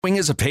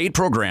Is a paid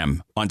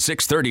program on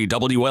 630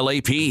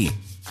 WLAP.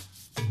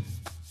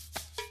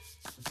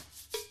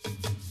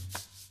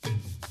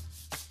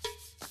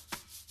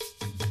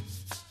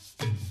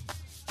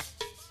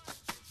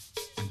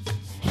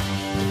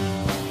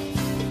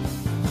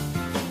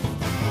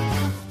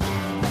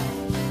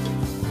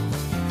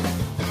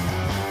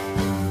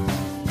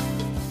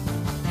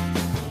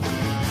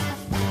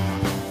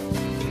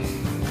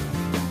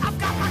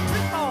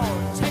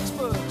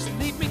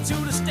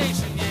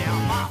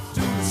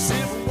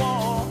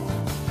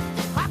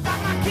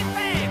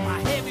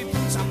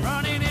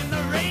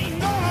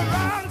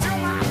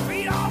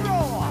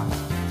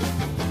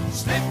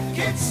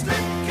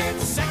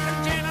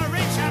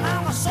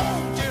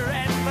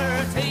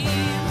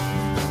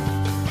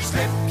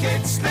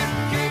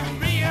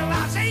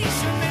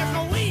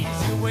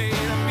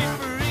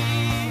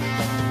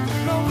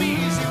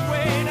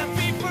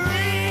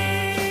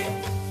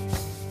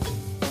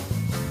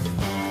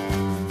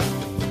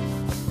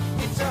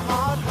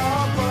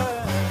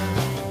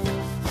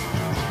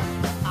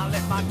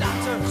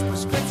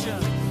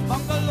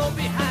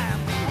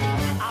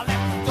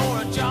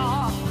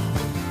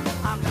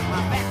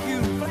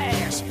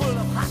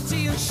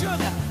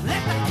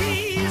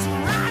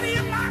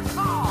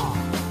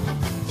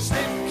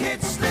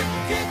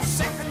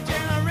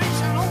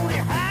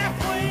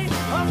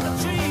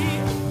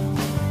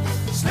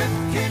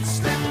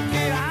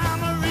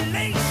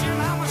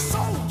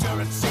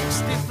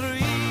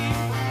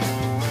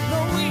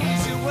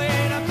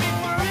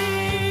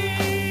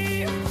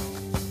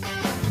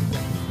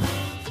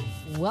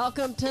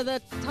 Welcome to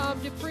the Tom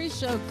Dupree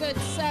Show. Good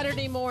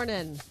Saturday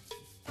morning.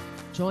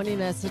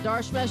 Joining us,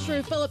 Adarsh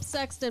Meshru, Philip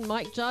Sexton,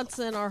 Mike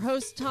Johnson, our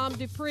host Tom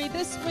Dupree.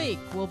 This week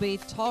we'll be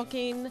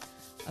talking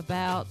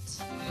about,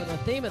 well, the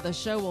theme of the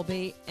show will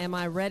be, Am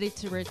I Ready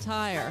to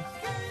Retire?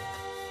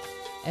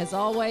 As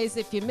always,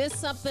 if you missed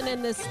something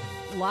in this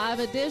live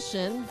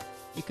edition,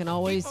 you can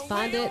always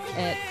find it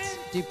at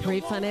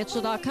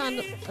DupreeFinancial.com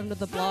under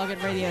the blog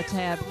and radio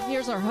tab.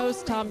 Here's our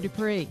host, Tom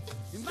Dupree.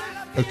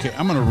 Okay,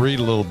 I'm going to read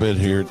a little bit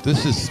here.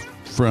 This is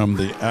from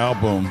the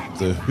album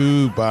The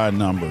Who by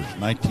Numbers,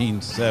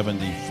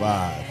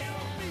 1975.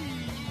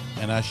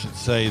 And I should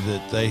say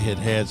that they had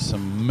had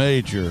some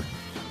major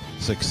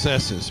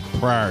successes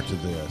prior to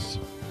this.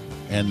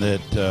 And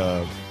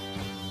that,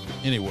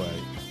 anyway,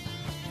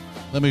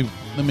 let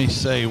me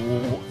say,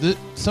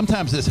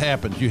 sometimes this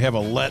happens. You have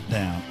a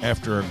letdown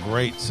after a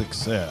great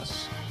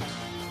success.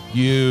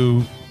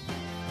 You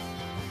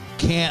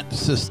can't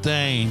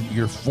sustain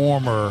your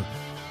former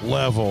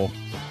level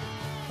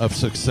of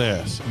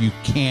success. You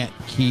can't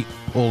keep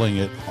pulling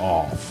it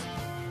off.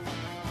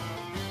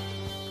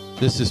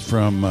 This is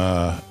from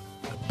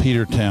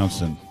Peter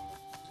Townsend.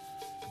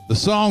 The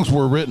songs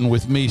were written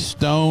with me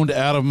stoned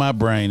out of my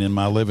brain in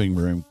my living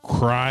room,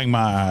 crying my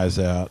eyes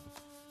out,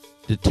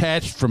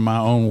 detached from my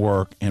own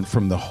work and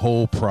from the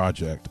whole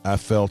project. I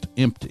felt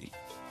empty.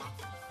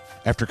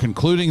 After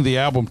concluding the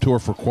album tour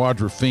for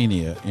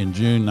Quadrophenia in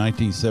June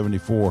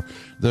 1974,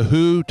 The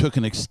Who took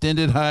an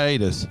extended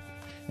hiatus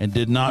and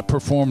did not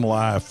perform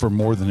live for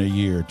more than a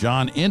year.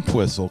 John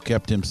Entwistle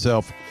kept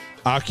himself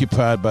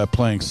occupied by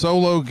playing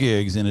solo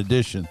gigs. In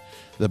addition,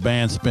 the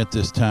band spent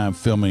this time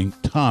filming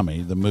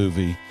Tommy, the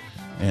movie,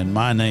 and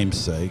My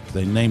Namesake.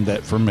 They named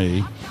that for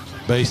me,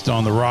 based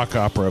on the rock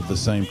opera of the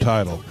same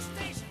title.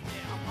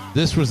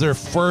 This was their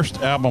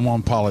first album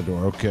on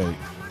Polydor. Okay.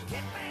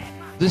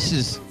 This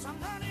is...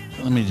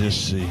 Let me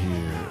just see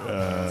here.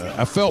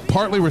 I felt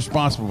partly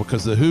responsible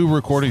because the Who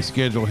recording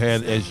schedule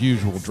had, as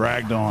usual,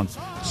 dragged on,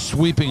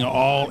 sweeping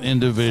all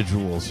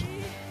individuals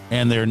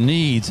and their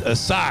needs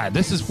aside.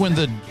 This is when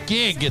the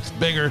gig gets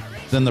bigger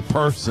than the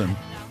person.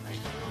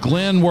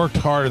 Glenn worked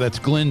harder. That's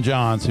Glenn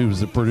Johns, who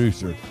was the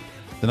producer,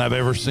 than I've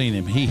ever seen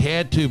him. He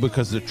had to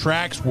because the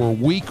tracks were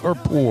weak or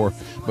poor,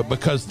 but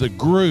because the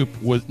group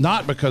was,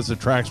 not because the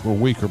tracks were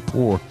weak or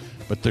poor,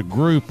 but the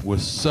group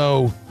was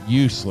so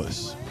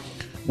useless.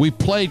 We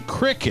played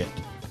cricket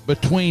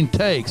between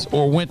takes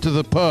or went to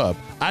the pub.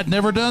 I'd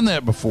never done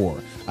that before.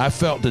 I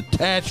felt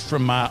detached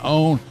from my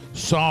own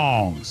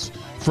songs,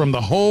 from the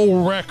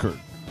whole record.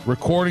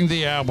 Recording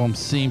the album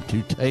seemed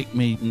to take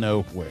me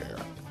nowhere.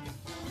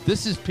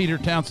 This is Peter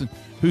Townsend,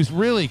 who's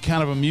really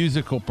kind of a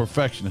musical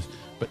perfectionist,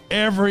 but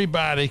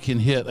everybody can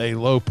hit a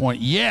low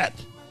point, yet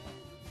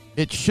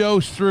it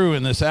shows through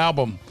in this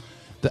album.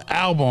 The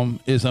album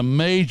is a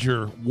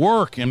major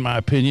work, in my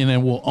opinion,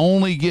 and will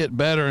only get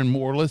better and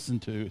more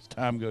listened to as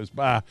time goes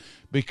by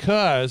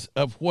because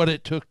of what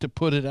it took to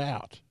put it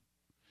out.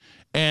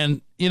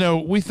 And, you know,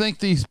 we think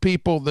these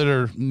people that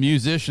are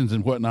musicians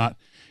and whatnot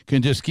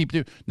can just keep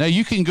doing. Now,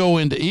 you can go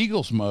into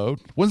Eagles mode.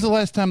 When's the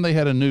last time they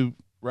had a new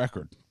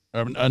record,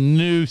 a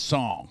new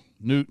song,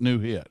 new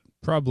hit?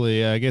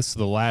 Probably, I guess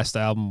the last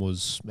album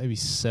was maybe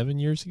 7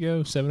 years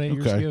ago, 8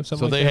 years ago, something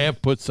so like they that.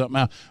 have put something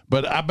out,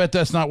 but I bet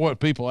that's not what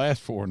people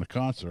ask for in the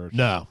concerts.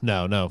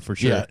 No, for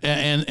sure. Yeah,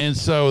 and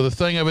so the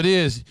thing of it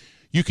is,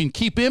 you can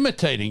keep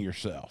imitating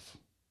yourself.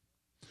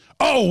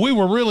 Oh, we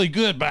were really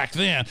good back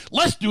then.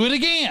 Let's do it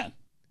again.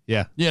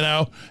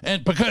 Yeah.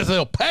 And because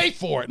they'll pay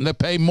for it, and they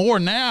pay more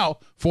now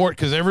for it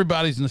because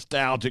everybody's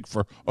nostalgic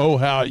for,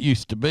 how it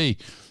used to be.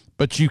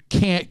 But you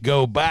can't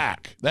go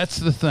back. That's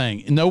the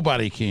thing.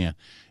 Nobody can.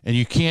 And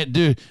you can't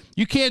do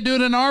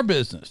it in our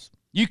business.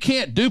 You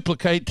can't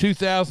duplicate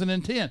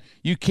 2010.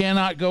 You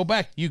cannot go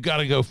back. You got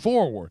to go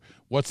forward.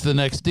 What's the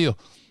next deal?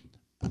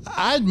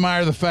 I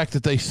admire the fact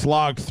that they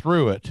slogged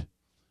through it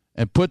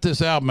and put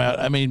this album out.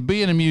 I mean,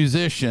 being a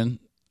musician,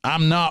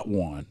 I'm not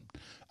one.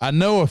 I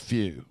know a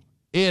few.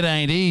 It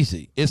ain't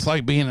easy. It's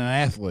like being an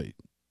athlete,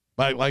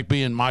 like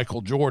being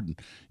Michael Jordan.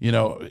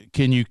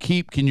 Can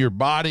your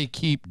body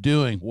keep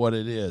doing what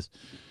it is?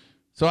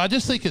 So I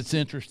just think it's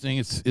interesting.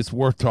 It's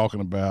worth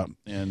talking about,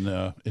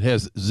 and it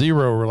has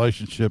zero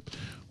relationship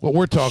what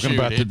we're talking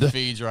about today. It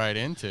feeds right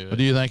into it.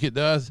 Do you think it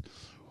does?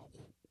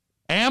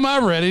 Am I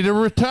ready to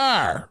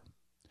retire?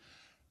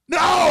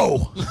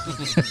 No!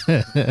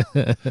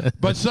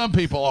 But some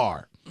people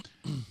are.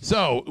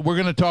 So we're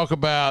going to talk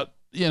about,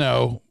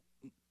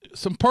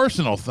 some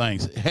personal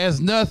things. It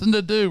has nothing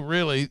to do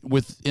really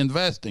with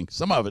investing.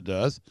 Some of it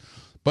does,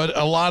 but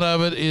a lot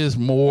of it is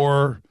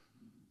more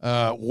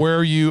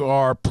where you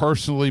are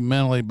personally,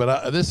 mentally.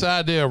 But this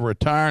idea of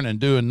retiring and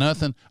doing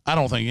nothing, I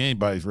don't think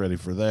anybody's ready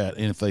for that.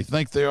 And if they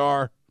think they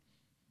are,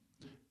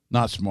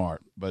 not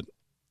smart. But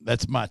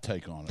that's my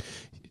take on it.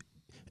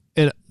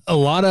 And a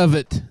lot of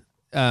it,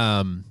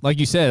 like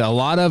you said, a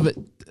lot of it,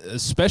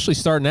 especially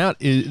starting out,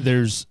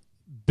 there's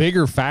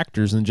bigger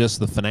factors than just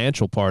the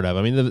financial part of it.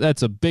 I mean,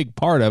 that's a big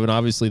part of it.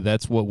 Obviously,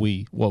 that's what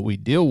we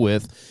deal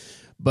with.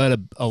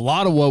 But a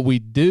lot of what we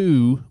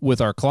do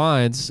with our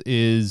clients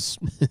is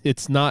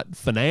it's not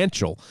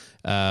financial.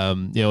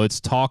 It's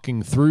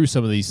talking through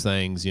some of these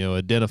things,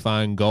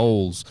 identifying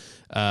goals.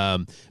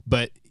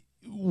 But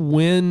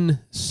when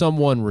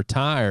someone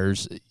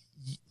retires,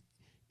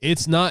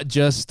 it's not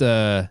just,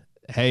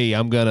 hey,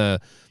 I'm going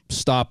to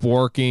stop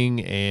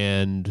working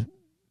and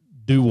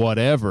do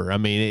whatever. I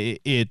mean,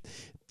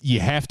 you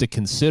have to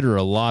consider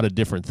a lot of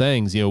different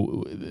things.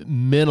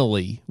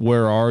 Mentally,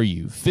 where are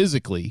you?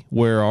 Physically,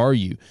 where are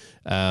you?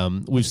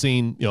 We've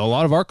seen, a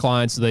lot of our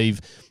clients,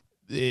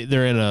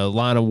 they're in a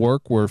line of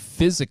work where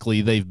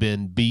physically they've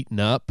been beaten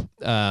up,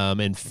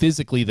 and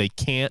physically they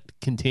can't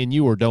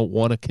continue or don't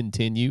want to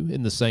continue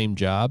in the same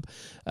job.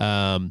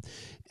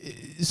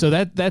 So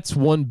that's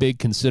one big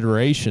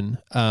consideration.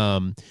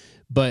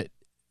 But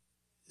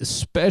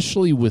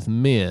especially with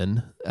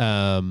men,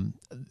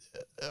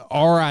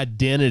 our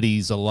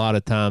identities a lot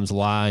of times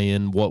lie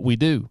in what we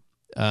do.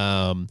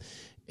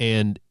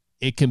 And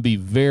it can be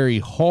very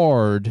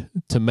hard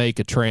to make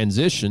a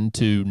transition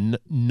to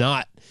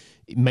not,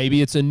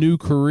 maybe it's a new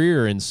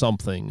career in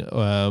something,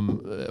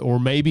 or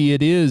maybe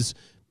it is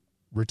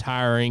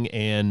retiring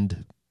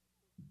and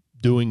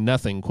doing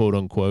nothing, quote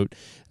unquote.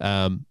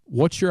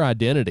 What's your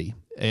identity?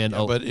 And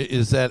but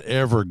is that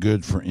ever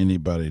good for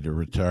anybody to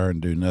retire and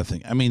do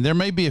nothing? I mean, there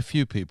may be a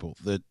few people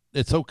that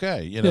it's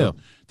okay,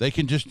 they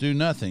can just do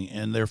nothing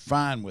and they're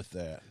fine with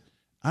that.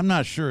 I'm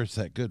not sure it's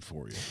that good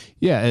for you.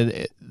 Yeah,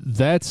 and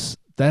that's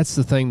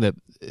the thing that,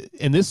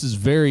 and this is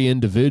very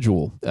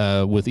individual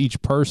with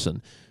each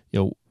person.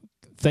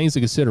 Things to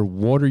consider.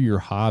 What are your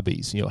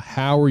hobbies?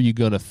 How are you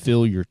going to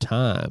fill your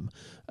time?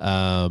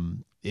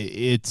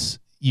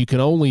 You can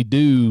only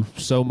do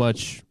so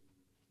much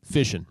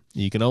fishing.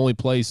 You can only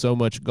play so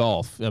much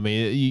golf. I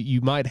mean,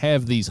 you might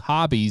have these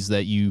hobbies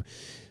that you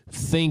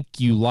think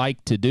you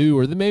like to do,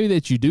 or maybe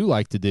that you do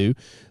like to do,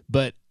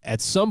 but at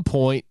some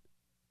point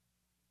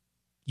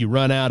you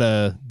run out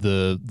of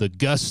the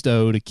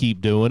gusto to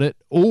keep doing it,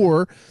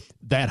 or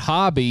that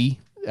hobby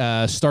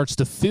starts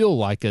to feel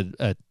like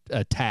a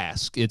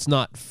task. It's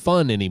not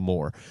fun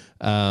anymore.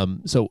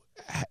 So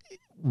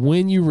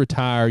when you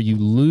retire, you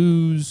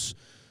lose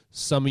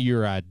some of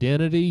your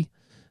identity,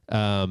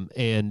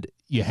 and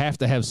you have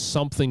to have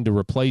something to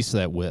replace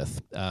that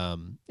with.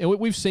 And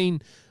we've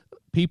seen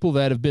people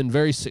that have been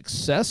very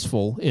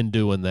successful in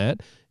doing that,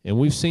 and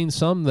we've seen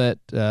some that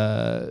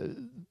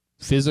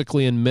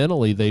physically and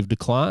mentally they've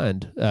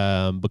declined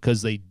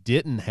because they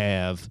didn't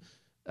have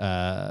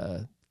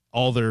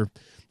all their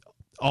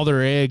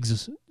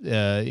eggs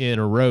in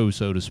a row,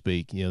 so to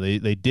speak.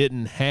 They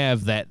didn't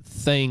have that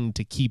thing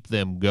to keep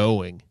them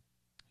going.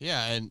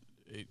 Yeah, and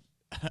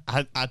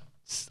I've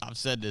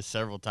said this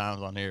several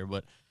times on here,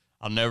 but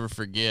I'll never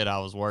forget I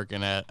was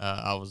working out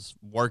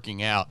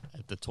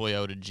at the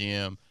Toyota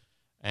gym,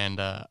 and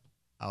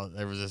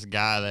there was this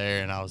guy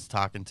there, and I was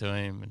talking to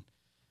him and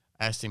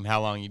asked him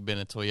how long he'd been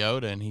at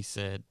Toyota, and he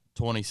said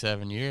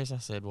 27 years. I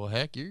said, well,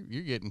 heck,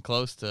 you're getting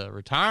close to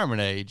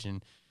retirement age.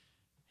 And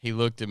he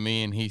looked at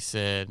me and he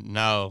said,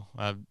 no,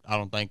 I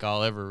don't think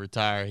I'll ever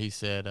retire. He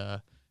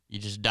said, you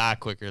just die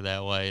quicker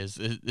that way is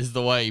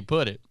the way he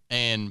put it.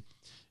 And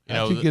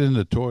how'd you get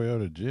into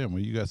Toyota gym?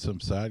 Well, you got some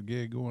side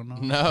gig going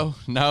on?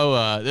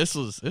 No. This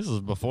was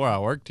before I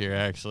worked here,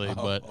 actually. Oh,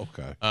 but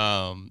okay.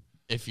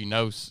 If you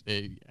know,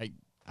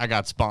 I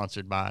got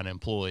sponsored by an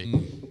employee.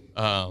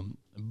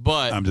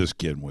 But I'm just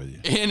kidding with you.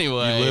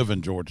 Anyway, you live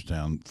in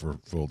Georgetown, for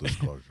full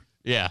disclosure.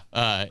 Yeah.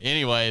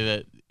 Anyway,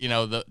 that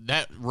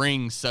that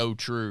rings so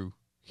true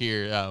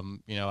here.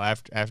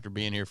 After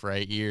being here for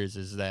 8 years,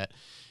 is that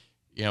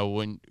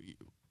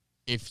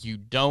if you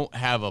don't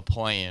have a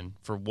plan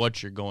for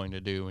what you're going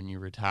to do when you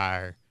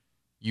retire,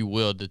 you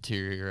will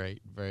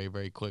deteriorate very,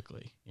 very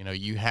quickly.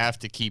 You have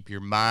to keep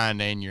your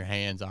mind and your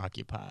hands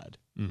occupied.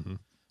 Mm-hmm.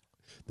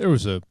 There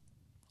was a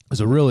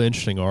really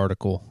interesting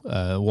article,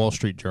 Wall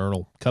Street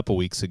Journal, a couple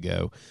weeks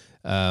ago.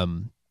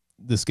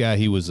 This guy,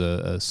 he was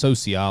a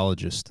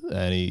sociologist,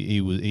 and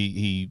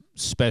he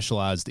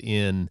specialized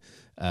in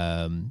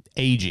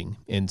aging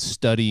and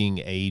studying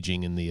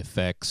aging and the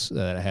effects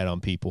that it had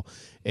on people.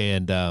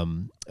 And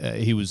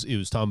he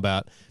was talking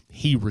about,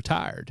 he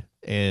retired,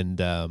 and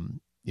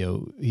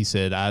he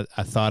said, I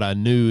thought I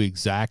knew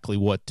exactly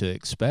what to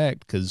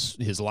expect because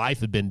his life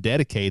had been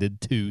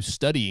dedicated to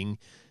studying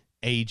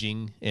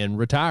aging and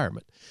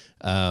retirement.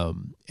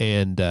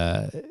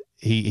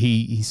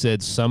 He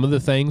said some of the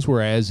things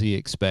were as he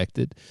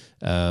expected,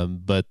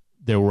 but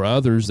there were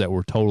others that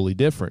were totally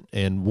different.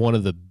 And one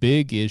of the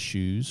big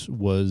issues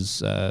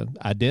was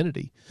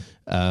identity.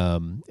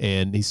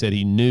 And he said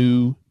he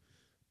knew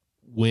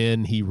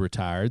when he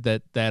retired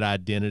that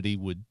identity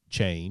would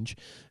change.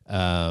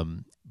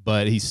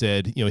 But he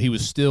said, he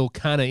was still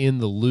kind of in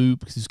the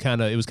loop. It was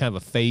kind of a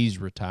phased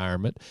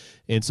retirement.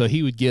 And so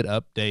he would get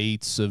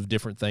updates of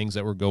different things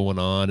that were going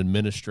on,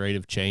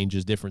 administrative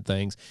changes, different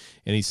things.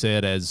 And he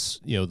said, as,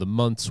 the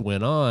months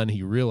went on,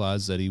 he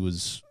realized that he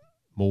was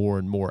more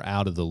and more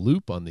out of the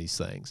loop on these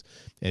things.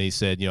 And he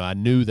said, I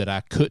knew that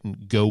I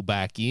couldn't go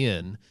back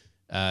in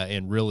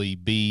and really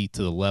be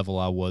to the level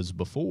I was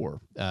before.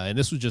 And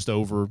this was just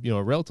over,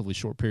 a relatively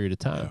short period of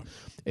time.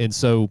 Yeah. And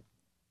so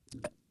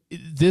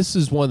this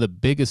is one of the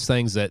biggest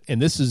things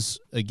and this is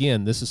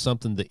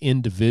something the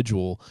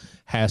individual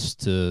has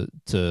to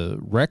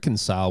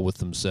reconcile with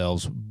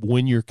themselves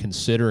when you're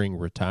considering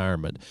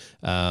retirement.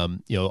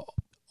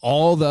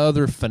 All the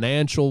other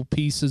financial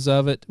pieces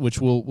of it, which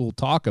we'll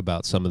talk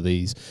about some of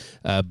these,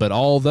 but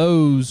all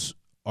those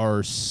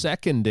are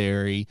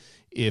secondary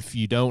if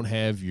you don't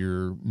have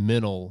your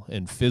mental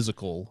and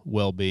physical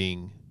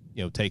well-being,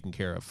 taken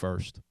care of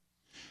first.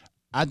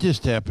 I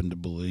just happen to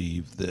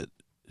believe that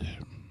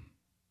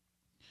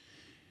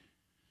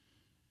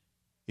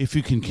if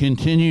you can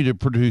continue to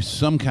produce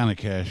some kind of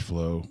cash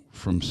flow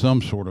from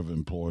some sort of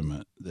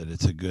employment, that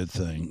it's a good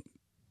thing,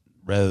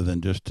 rather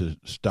than just to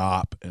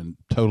stop and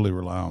totally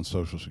rely on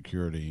Social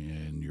Security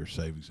and your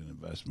savings and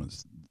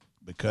investments.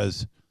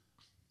 Because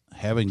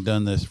having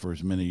done this for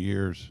as many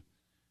years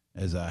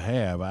as I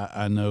have,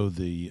 I know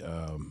the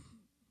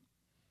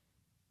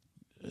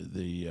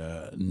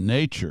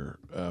nature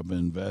of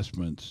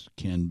investments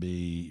can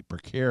be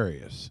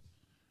precarious.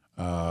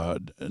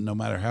 No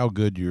matter how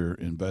good your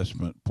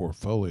investment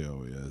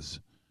portfolio is,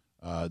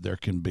 there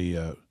can be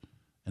an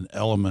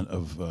element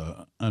of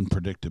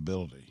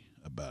unpredictability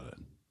about it.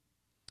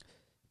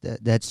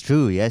 That's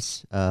true,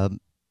 yes.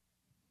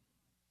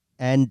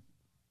 And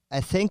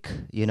I think,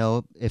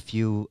 if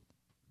you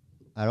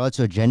are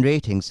also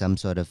generating some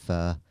sort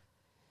of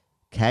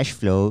cash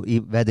flow,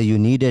 whether you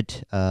need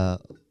it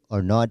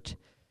or not,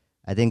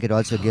 I think it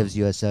also gives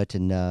you a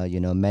certain,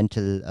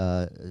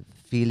 mental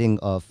feeling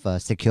of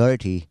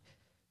security,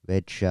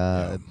 which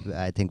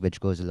I think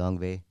goes a long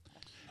way.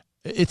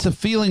 It's a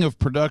feeling of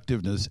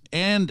productiveness,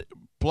 and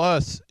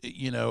plus,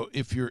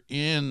 if you're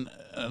in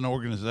an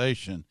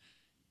organization,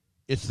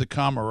 it's the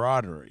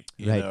camaraderie.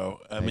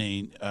 I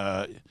mean,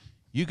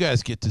 you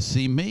guys get to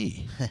see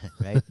me,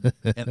 right?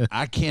 And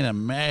I can't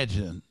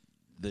imagine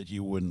that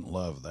you wouldn't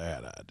love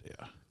that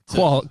idea.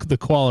 The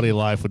quality of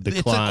life would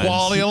decline. It's a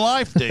quality of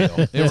life deal.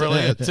 It really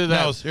is.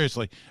 No,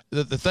 seriously.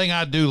 The thing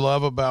I do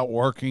love about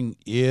working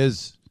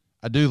is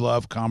I do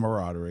love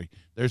camaraderie.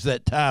 There's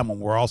that time when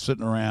we're all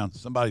sitting around,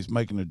 somebody's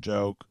making a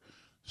joke,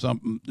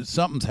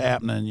 something's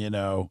happening,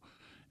 and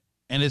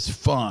it's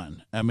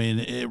fun. I mean,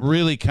 it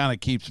really kind of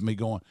keeps me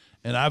going.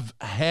 And I've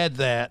had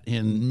that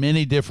in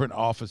many different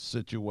office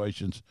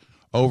situations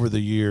over the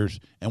years,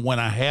 and when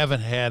I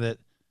haven't had it,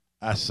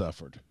 I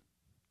suffered.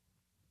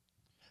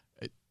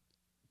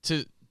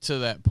 To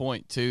that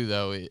point too,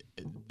 though,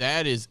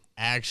 that is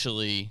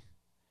actually,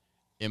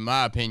 in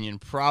my opinion,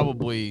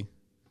 probably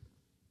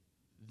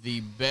the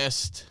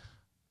best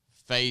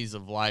phase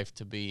of life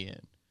to be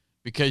in,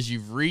 because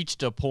you've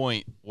reached a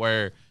point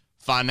where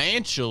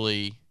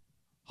financially,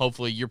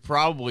 hopefully, you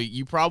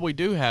probably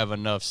do have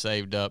enough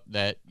saved up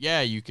that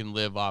you can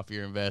live off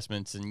your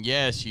investments, and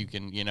yes, you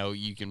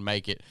can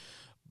make it,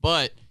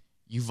 but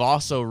you've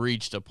also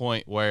reached a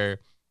point where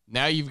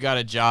now you've got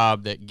a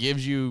job that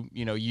gives you,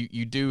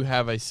 you do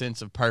have a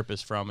sense of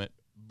purpose from it,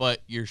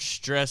 but your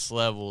stress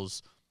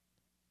levels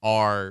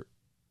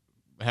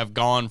have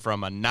gone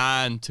from a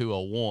 9 to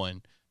a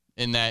 1,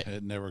 in that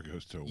it never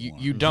goes to a 1.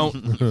 You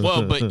don't,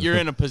 but you're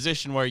in a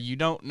position where you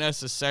don't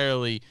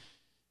necessarily,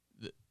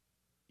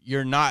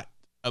 you're not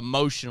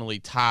emotionally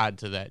tied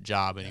to that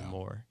job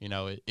anymore.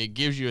 It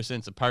gives you a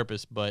sense of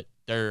purpose, but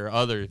there are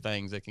other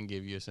things that can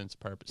give you a sense of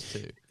purpose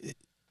too.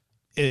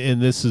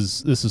 And this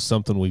is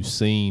something we've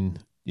seen,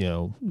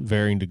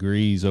 varying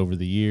degrees over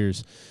the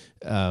years.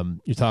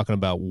 you're talking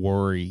about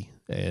worry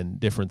and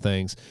different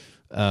things.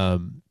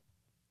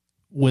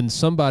 When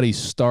somebody's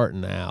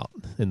starting out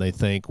and they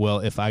think, well,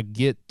 if I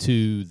get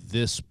to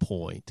this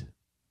point,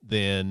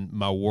 then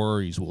my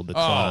worries will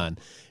decline.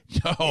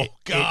 Oh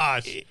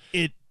gosh.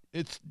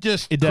 It's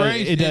just it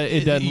crazy.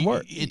 It doesn't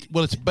work.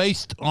 It's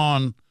based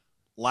on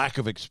lack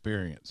of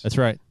experience. That's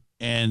right.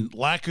 And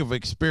lack of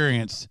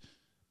experience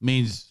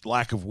means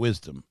lack of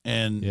wisdom.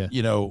 And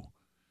you know,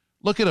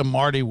 look at a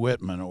Marty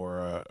Whitman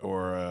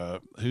or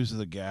who's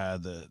the guy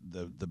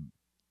the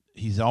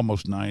he's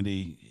almost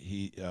 90.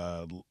 He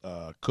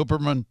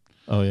Cooperman.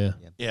 Oh yeah.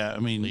 Yeah, I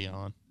mean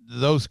Leon.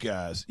 Those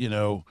guys, you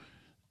know,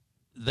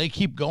 they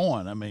keep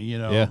going. I mean, you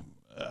know,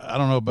 I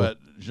don't know about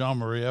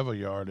Jean-Marie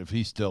Avillard if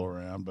he's still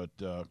around, but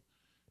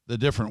the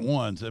different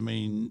ones. I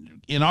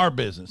mean, in our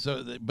business.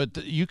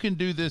 But you can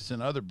do this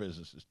in other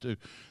businesses too.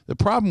 The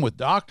problem with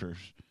doctors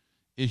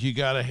is you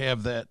got to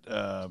have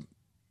that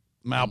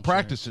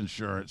malpractice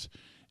insurance,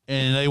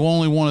 and they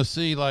only want to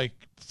see like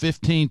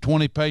 15,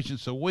 20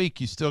 patients a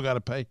week. You still got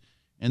to pay.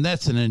 And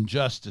that's an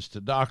injustice to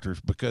doctors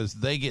because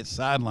they get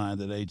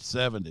sidelined at age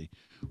 70.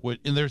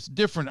 And there's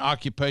different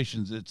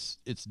occupations.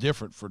 It's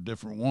different for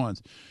different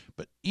ones.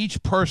 But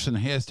each person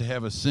has to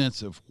have a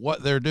sense of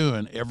what they're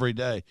doing every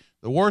day.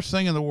 The worst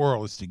thing in the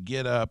world is to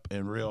get up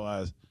and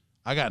realize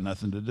I got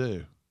nothing to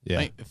do.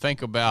 Yeah.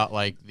 Think about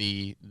like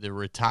the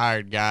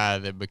retired guy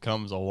that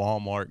becomes a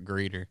Walmart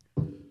greeter.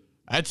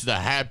 That's the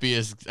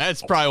happiest.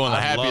 That's probably one of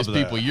the happiest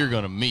people you're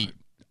going to meet.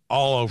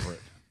 All over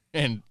it.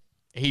 And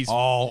he's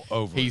all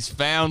over. He's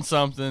found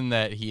something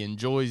that he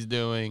enjoys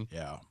doing.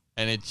 Yeah.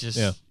 And it's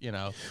just, you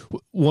know,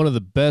 one of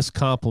the best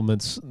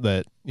compliments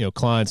that, you know,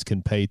 clients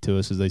can pay to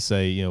us is they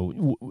say, you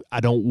know, I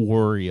don't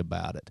worry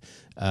about it.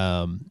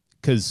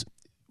 'Cause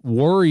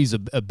worry's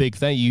a big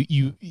thing.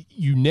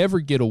 You never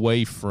get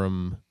away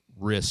from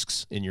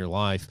risks in your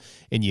life,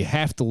 and you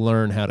have to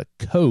learn how to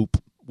cope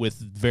with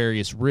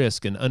various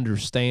risks and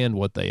understand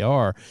what they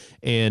are.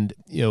 And,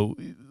 you know,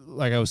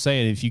 like I was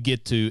saying, if you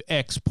get to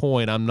X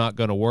point, I'm not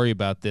going to worry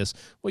about this.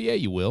 Well, yeah,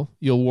 you will.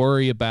 You'll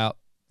worry about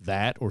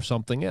that or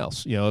something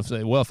else. You know,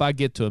 if I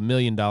get to $1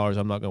 million,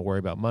 I'm not going to worry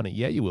about money.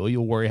 Yeah, you will.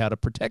 You'll worry how to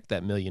protect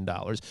that $1 million.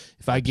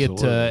 If I get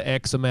to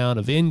X amount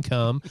of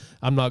income,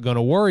 I'm not going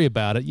to worry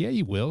about it. Yeah,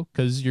 you will,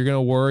 because you're going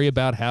to worry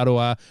about how do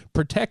I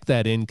protect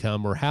that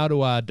income, or how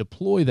do I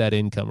deploy that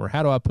income, or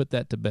how do I put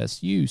that to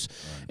best use.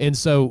 Right. And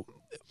so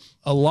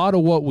a lot of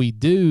what we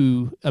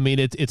do, I mean,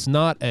 it's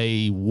not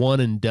a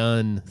one and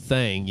done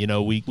thing. You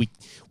know, we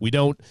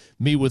don't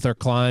meet with our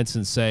clients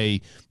and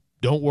say,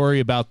 don't worry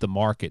about the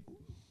market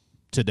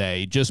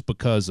today just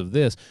because of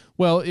this.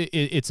 Well,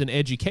 it's an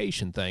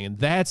education thing, and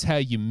that's how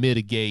you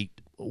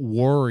mitigate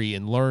worry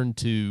and learn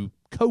to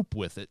cope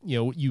with it. You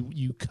know,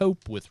 you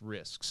cope with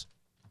risks.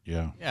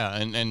 Yeah. Yeah,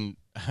 and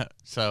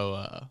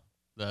so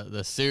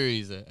the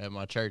series at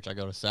my church, I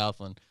go to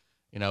Southland,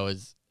 you know,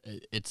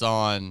 it's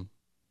on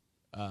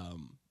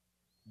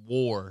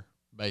war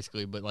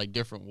basically, but like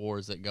different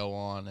wars that go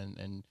on,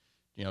 and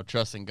you know,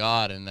 trusting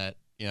God, and that,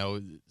 you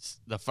know,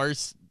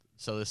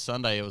 this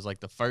Sunday it was like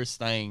the first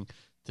thing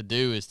to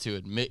do is to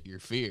admit your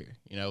fear.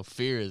 You know,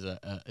 fear is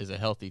a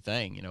healthy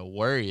thing. You know,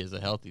 worry is a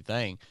healthy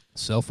thing.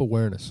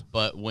 Self-awareness.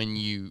 But when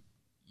you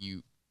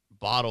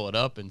bottle it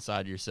up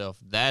inside yourself,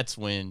 that's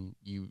when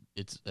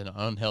it's an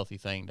unhealthy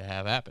thing to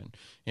have happen.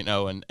 You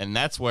know, and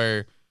that's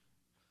where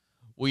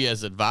we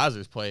as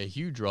advisors play a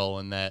huge role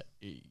in that.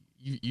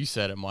 You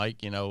said it,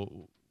 Mike. You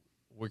know,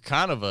 we're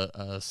kind of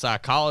a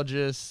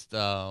psychologist,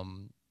 a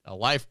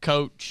life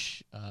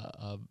coach,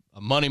 a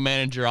money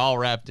manager, all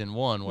wrapped in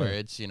one. Where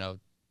it's, you know,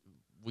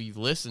 we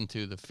listen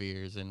to the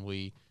fears and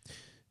we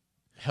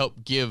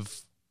help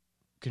give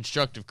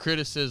constructive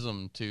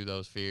criticism to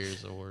those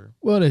fears. Or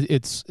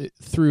it's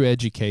through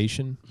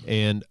education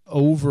and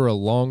over a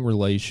long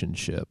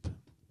relationship.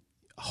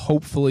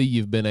 Hopefully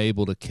you've been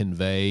able to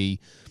convey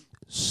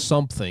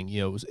something,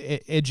 you know,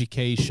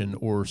 education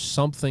or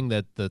something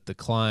that the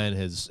client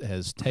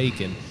has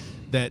taken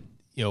that,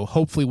 you know,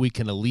 hopefully we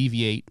can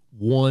alleviate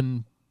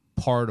one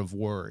part of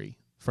worry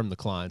from the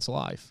client's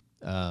life.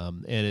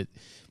 And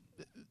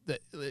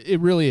it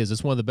really is.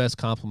 It's one of the best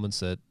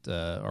compliments that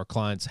our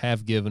clients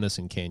have given us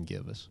and can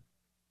give us.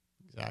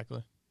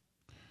 Exactly.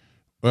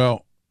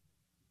 Well,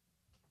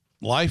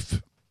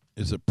 life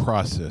is a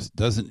process. It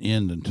doesn't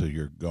end until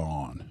you're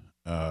gone.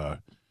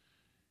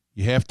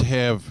 You have to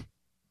have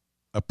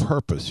a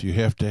purpose. You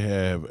have to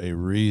have a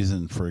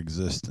reason for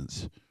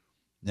existence.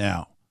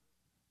 Now,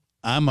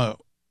 I'm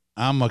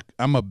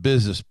a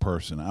business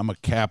person. I'm a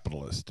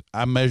capitalist.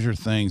 I measure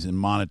things in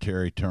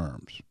monetary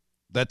terms.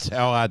 That's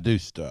how I do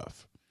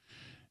stuff.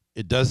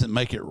 It doesn't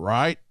make it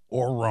right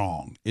or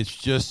wrong. It's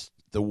just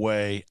the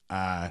way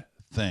I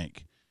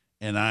think.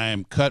 And I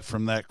am cut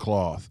from that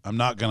cloth. I'm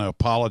not going to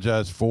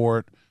apologize for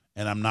it,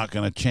 and I'm not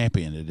going to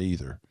champion it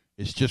either.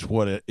 It's just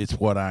it's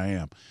what I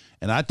am.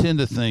 And I tend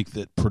to think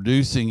that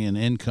producing an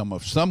income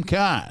of some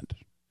kind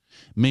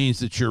means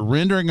that you're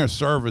rendering a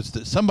service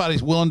that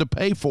somebody's willing to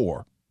pay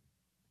for.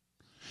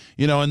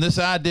 And this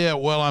idea,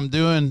 well, I'm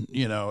doing,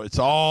 it's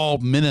all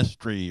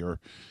ministry, or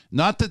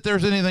not that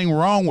there's anything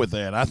wrong with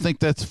that. I think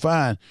that's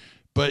fine.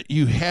 But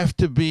you have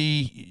to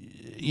be,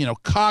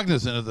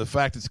 cognizant of the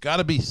fact it's got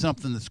to be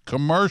something that's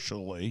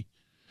commercially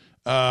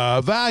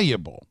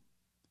valuable.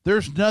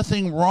 There's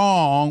nothing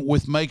wrong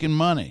with making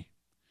money.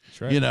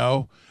 That's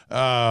right.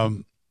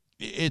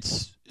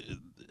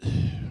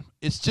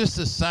 It's just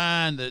a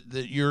sign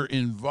that you're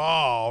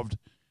involved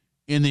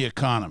in the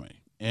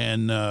economy,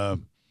 and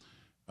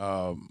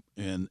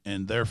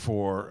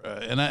therefore,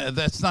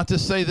 that's not to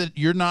say that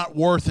you're not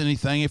worth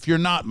anything if you're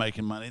not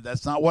making money.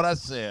 That's not what I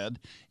said,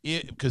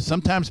 because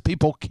sometimes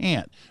people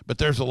can't. But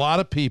there's a lot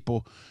of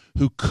people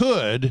who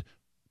could,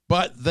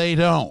 but they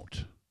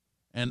don't,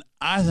 and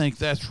I think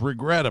that's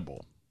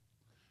regrettable.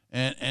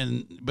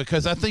 And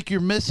because I think you're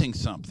missing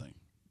something.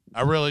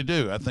 I really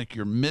do. I think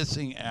you're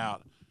missing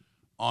out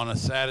on a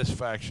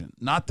satisfaction.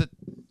 Not that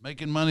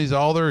making money's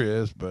all there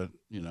is, but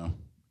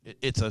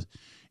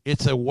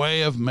it's a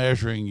way of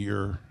measuring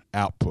your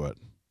output.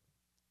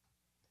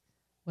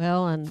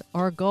 Well, and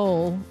our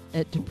goal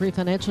at Dupree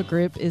Financial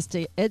Group is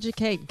to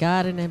educate,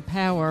 guide, and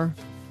empower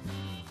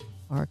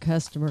our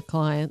customer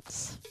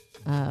clients.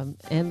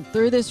 And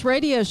through this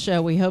radio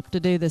show, we hope to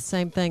do the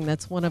same thing.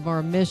 That's one of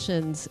our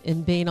missions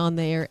in being on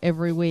the air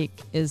every week,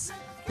 is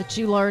that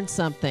you learn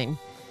something.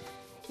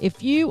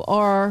 If you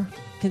are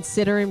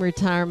considering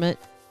retirement,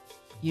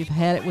 you've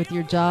had it with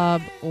your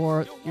job,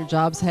 or your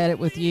job's had it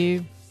with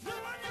you,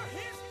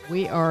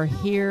 we are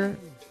here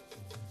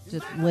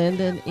to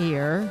lend an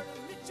ear.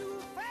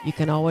 You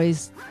can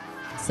always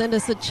send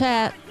us a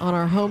chat on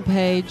our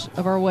homepage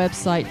of our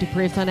website,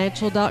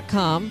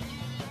 DupreeFinancial.com.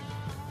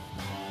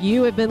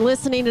 You have been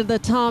listening to the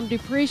Tom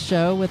Dupree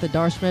Show with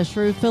Adarsh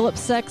Meshru, Philip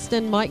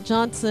Sexton, Mike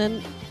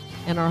Johnson,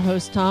 and our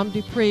host, Tom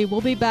Dupree.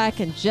 We'll be back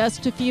in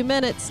just a few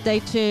minutes. Stay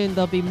tuned.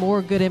 There'll be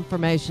more good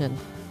information.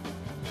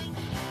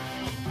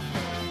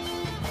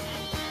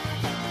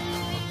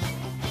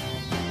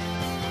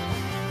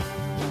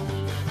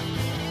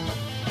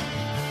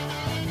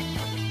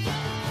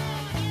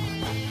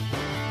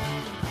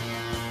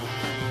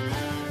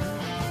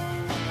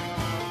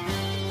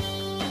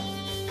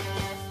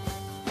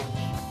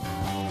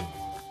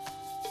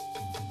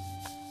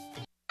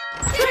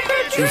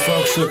 You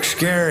folks look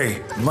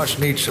scary. Must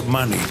need some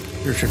money.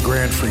 Here's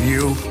 $1,000 for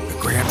you,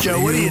 $1,000 for Joe,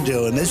 you. what are you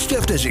doing? This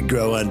stuff doesn't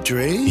grow on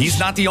trees. He's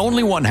not the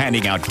only one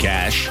handing out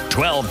cash.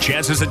 12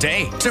 chances a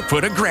day to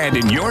put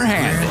 $1,000 in your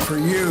hand. $1,000 for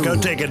you.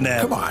 Go take a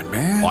nap. Come on,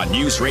 man. On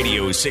News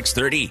Radio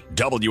 630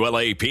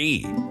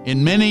 WLAP.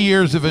 In many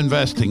years of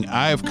investing,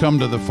 I have come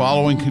to the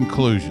following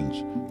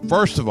conclusions.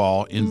 First of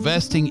all,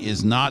 investing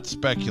is not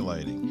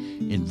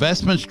speculating.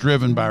 Investments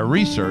driven by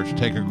research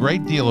take a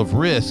great deal of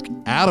risk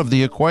out of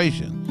the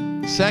equation.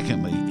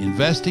 Secondly,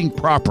 investing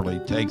properly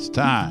takes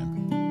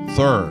time.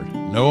 Third,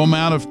 no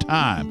amount of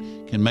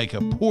time can make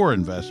a poor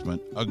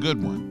investment a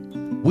good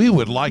one. We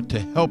would like to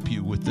help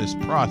you with this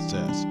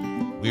process.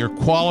 We are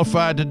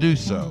qualified to do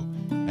so.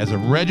 As a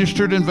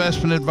registered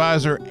investment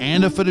advisor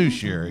and a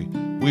fiduciary,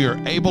 we are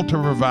able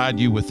to provide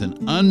you with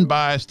an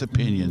unbiased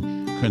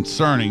opinion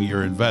concerning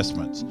your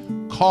investments.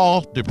 Call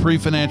Dupree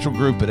Financial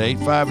Group at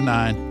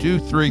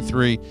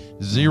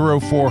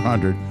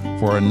 859-233-0400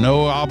 for a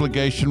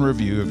no-obligation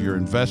review of your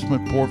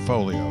investment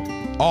portfolio.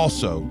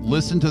 Also,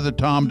 listen to the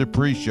Tom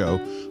Dupree Show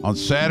on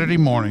Saturday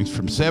mornings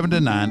from 7 to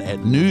 9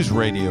 at News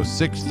Radio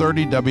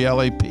 630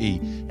 WLAP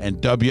and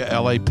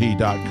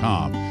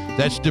WLAP.com.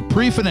 That's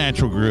Dupree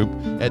Financial Group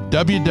at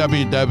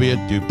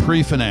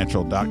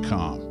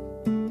www.dupreefinancial.com.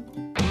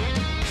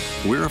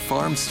 We're a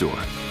farm store,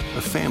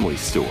 a family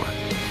store,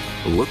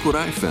 a Look What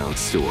I Found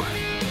store.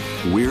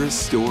 We're a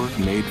store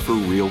made for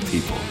real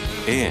people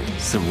and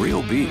some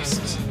real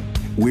beasts.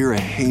 We're a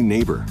Hey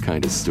Neighbor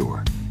kind of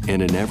store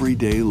and an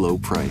everyday low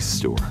price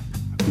store.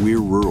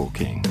 We're Rural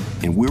King,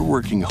 and we're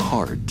working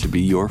hard to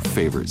be your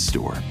favorite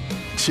store.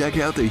 Check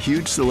out the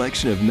huge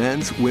selection of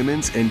men's,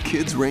 women's, and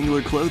kids'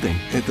 Wrangler clothing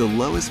at the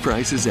lowest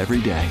prices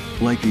every day,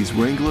 like these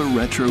Wrangler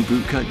Retro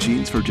Bootcut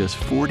jeans for just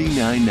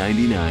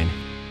 $49.99.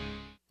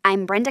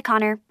 I'm Brenda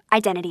Connor,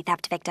 identity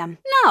theft victim.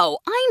 No,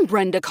 I'm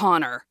Brenda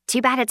Connor.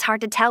 Too bad it's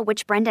hard to tell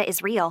which Brenda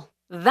is real.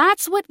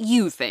 That's what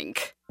you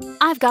think.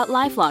 I've got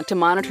LifeLock to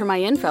monitor my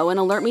info and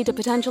alert me to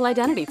potential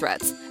identity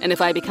threats. And if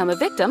I become a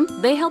victim,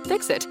 they help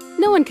fix it.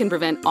 No one can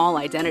prevent all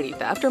identity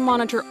theft or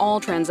monitor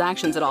all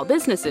transactions at all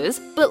businesses,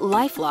 but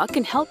LifeLock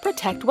can help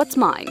protect what's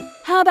mine.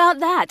 How about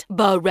that,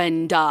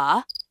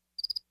 Brenda?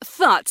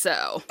 Thought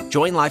so.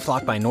 Join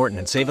LifeLock by Norton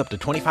and save up to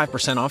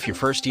 25% off your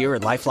first year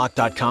at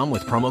LifeLock.com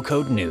with promo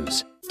code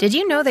NEWS. Did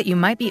you know that you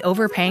might be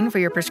overpaying for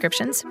your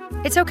prescriptions?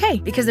 It's okay,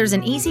 because there's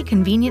an easy,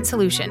 convenient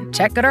solution.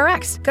 Check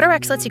GoodRx.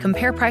 GoodRx lets you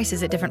compare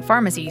prices at different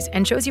pharmacies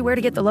and shows you where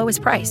to get the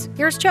lowest price.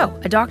 Here's Joe,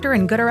 a doctor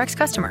and GoodRx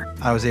customer.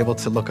 I was able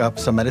to look up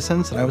some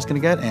medicines that I was going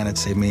to get, and it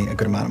saved me a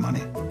good amount of money.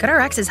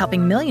 GoodRx is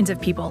helping millions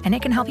of people, and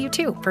it can help you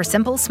too. For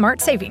simple,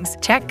 smart savings,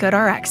 check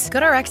GoodRx.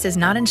 GoodRx is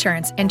not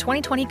insurance. In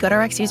 2020,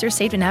 GoodRx users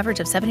saved an average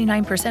of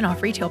 79%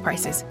 off retail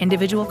prices.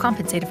 Individual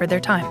compensated for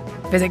their time.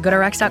 Visit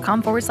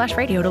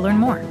GoodRx.com/radio to learn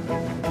more.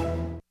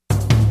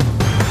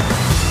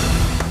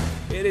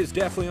 is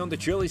definitely on the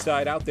chilly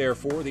side out there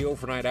for the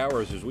overnight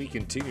hours as we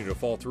continue to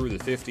fall through the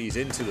 50s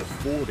into the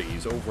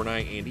 40s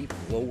overnight and even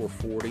lower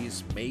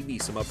 40s, maybe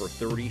some upper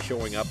 30s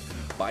showing up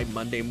by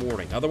Monday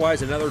morning.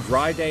 Otherwise, another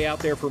dry day out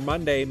there for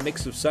Monday,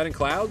 mix of sun and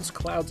clouds.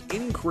 Clouds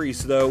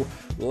increase, though,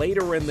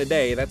 later in the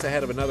day. That's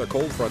ahead of another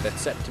cold front that's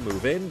set to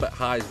move in, but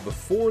highs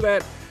before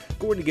that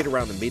going to get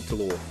around the mid to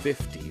lower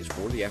 50s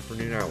for the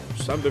afternoon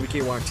hours. I'm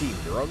WKYT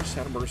meteorologist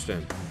Adam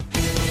Burstyn.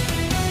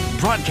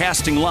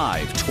 Broadcasting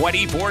live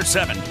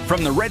 24/7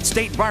 from the Red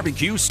State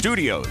Barbecue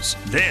Studios.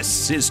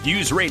 This is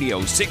News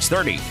Radio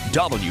 630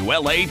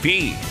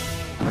 WLAP.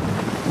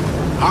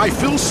 Hi,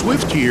 Phil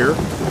Swift here.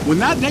 When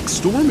that next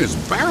storm is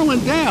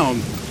barreling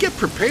down, get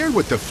prepared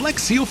with the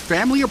Flex Seal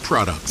family of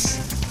products.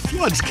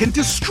 Floods can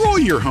destroy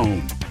your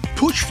home.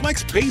 Push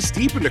Flex Base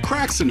deep into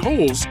cracks and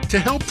holes to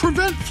help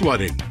prevent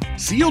flooding.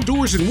 Seal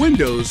doors and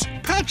windows,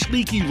 patch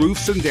leaky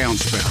roofs and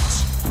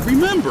downspouts.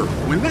 Remember,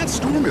 when that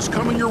storm is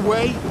coming your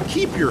way,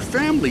 keep your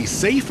family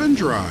safe and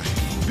dry.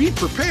 Be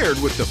prepared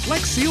with the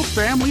Flex Seal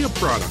family of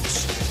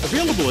products.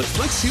 Available at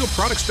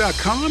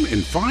FlexSealProducts.com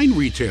and fine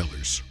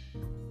retailers.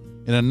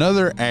 In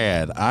another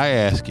ad, I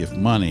ask if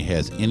money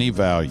has any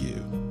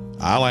value.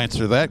 I'll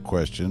answer that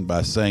question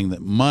by saying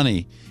that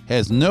money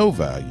has no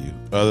value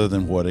other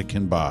than what it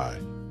can buy.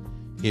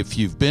 If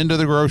you've been to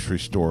the grocery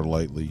store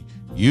lately,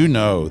 you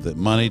know that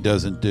money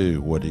doesn't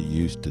do what it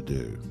used to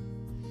do.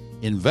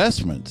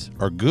 Investments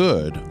are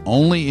good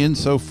only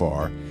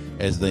insofar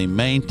as they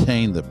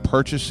maintain the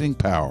purchasing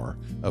power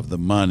of the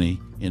money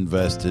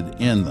invested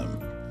in them.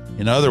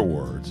 In other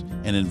words,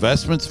 an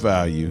investment's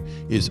value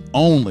is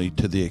only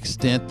to the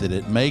extent that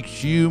it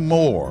makes you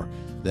more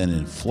than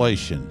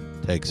inflation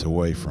takes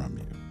away from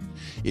you.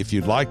 If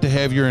you'd like to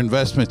have your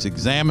investments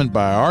examined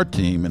by our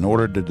team in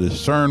order to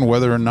discern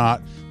whether or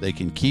not they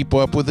can keep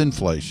up with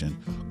inflation,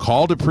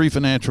 call Dupree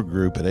Financial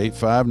Group at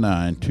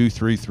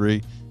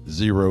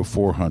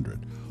 859-233-0400.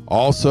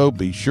 Also,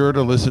 be sure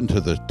to listen to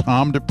the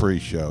Tom Dupree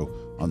Show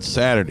on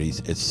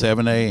Saturdays at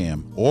 7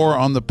 a.m. or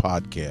on the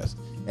podcast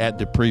at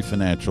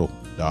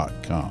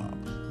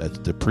DupreeFinancial.com. That's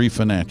Dupree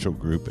Financial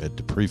Group at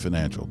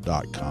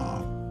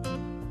DupreeFinancial.com.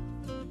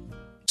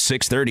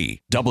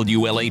 630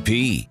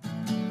 WLAP.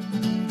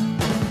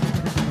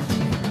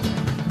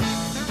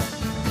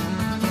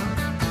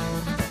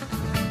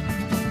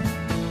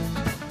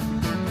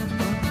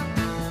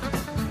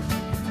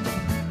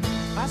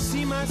 I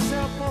see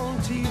myself on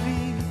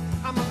TV.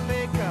 I'm a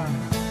faker,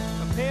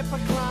 a paper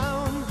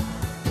clown.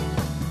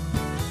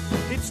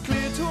 It's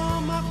clear to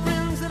all my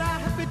friends that I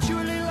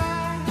habitually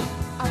lie.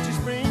 I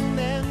just bring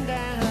them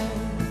down.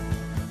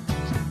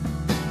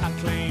 I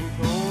claim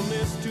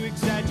proneness to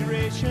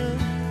exaggeration,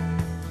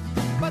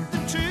 but the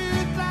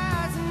truth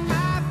lies in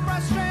my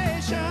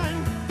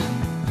frustration.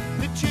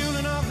 The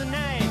children of the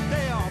night,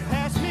 they all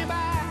pass me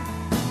by.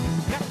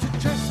 Got to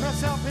dress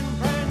myself in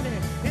brandy,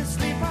 in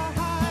sleep I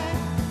hide.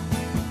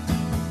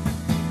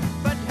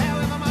 But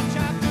however much I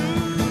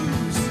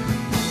lose,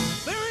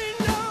 there ain't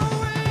no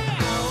way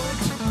out.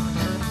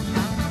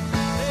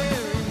 There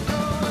ain't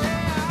no way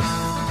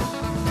out.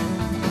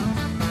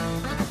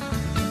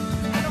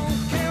 I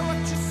don't care what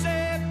you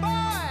say,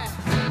 boy.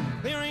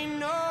 There ain't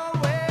no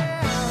way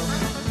out.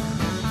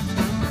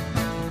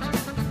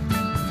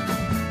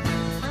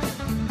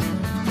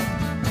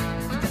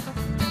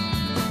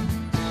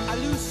 I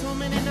lose so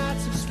many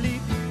nights of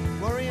sleep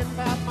worrying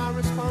about my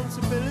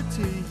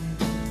responsibility.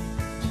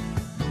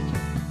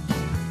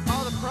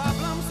 All the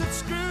problems that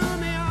screw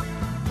me up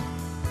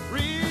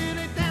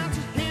really down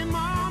to him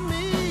or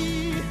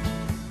me.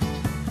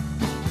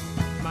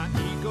 My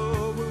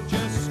ego will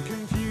just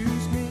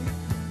confuse me.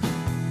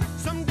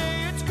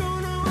 Someday it's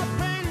gonna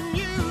up and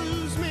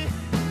use me.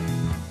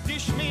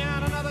 Dish me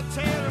out another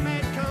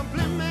tailor-made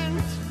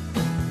compliment.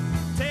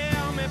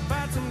 Tell me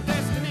about some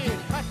destiny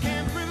I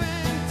can't prevent.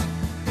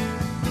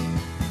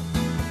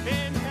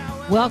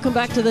 Welcome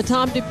back to the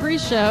Tom Dupree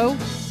Show.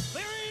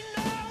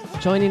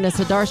 Joining us,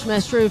 Adarsh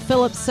Meshrou,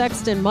 Philip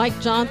Sexton, Mike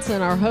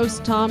Johnson, our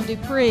host, Tom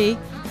Dupree.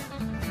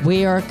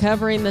 We are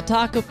covering the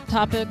topic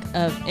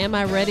of Am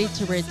I Ready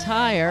to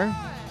Retire?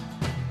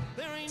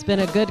 It's been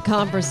a good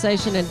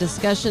conversation and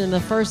discussion in the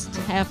first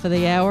half of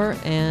the hour,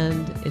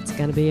 and it's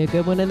going to be a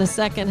good one in the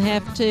second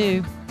half,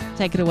 too.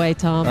 Take it away,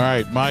 Tom. All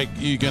right, Mike,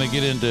 you're going to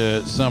get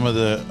into some of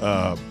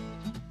the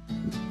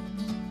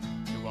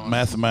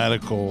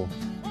mathematical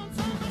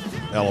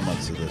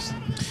elements of this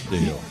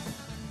deal.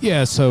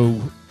 Yeah, so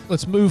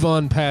let's move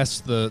on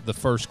past the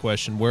first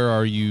question. Where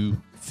are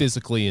you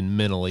physically and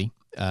mentally?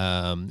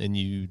 And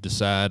you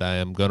decide I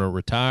am going to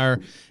retire,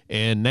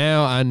 and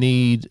now I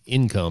need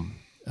income.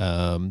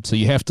 So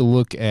you have to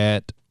look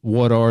at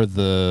what are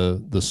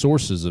the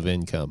sources of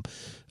income.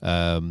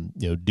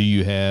 Do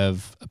you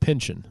have a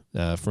pension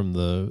from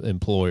the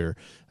employer?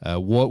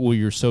 What will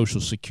your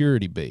Social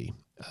Security be?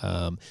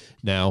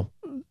 Now,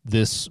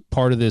 this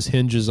part of this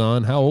hinges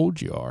on how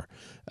old you are.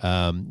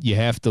 You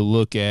have to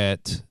look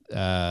at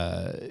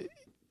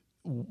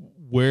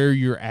where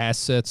your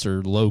assets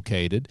are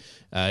located,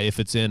 if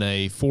it's in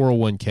a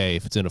 401k,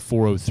 if it's in a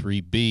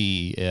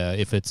 403b,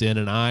 if it's in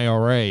an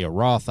IRA, a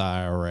Roth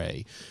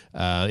IRA,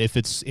 if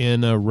it's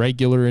in a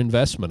regular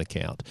investment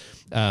account.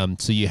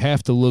 So you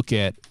have to look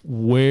at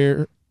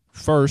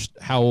first,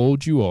 how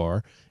old you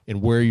are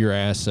and where your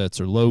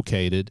assets are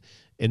located,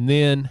 and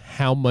then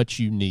how much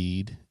you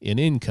need in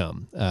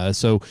income.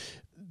 So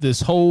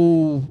this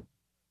whole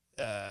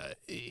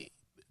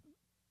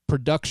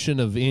production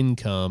of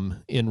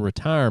income in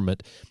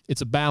retirement,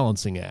 it's a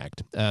balancing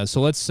act. So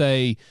let's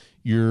say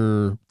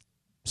you're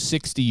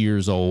 60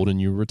 years old and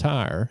you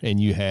retire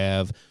and you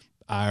have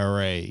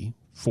IRA,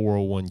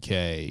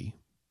 401k,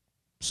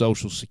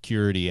 Social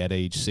Security at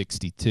age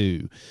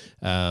 62.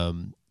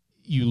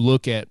 You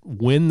look at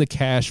when the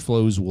cash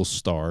flows will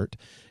start,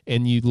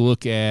 and you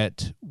look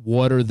at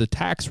what are the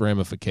tax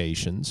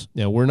ramifications.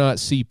 Now, we're not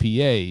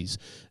CPAs,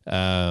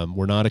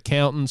 we're not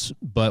accountants,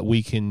 but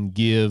we can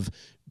give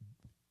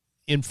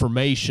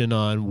information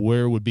on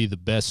where would be the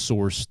best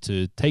source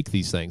to take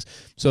these things.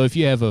 So if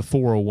you have a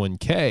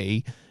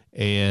 401k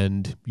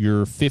and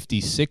you're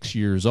 56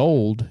 years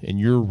old and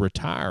you're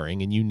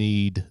retiring and you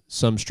need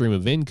some stream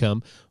of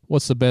income,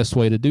 what's the best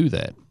way to do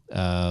that?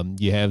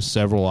 You have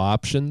several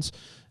options.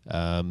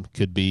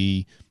 Could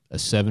be a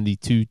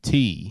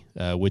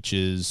 72T, which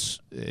is,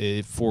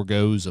 it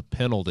forgoes a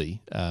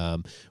penalty,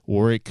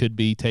 or it could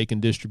be taking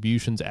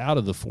distributions out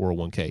of the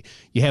 401k.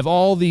 You have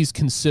all these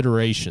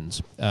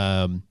considerations,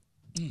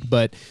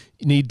 but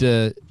you need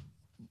to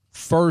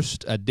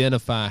first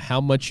identify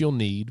how much you'll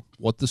need,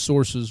 what the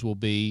sources will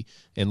be,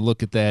 and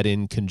look at that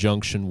in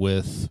conjunction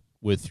with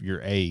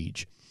your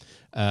age.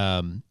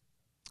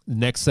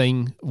 Next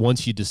thing,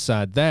 once you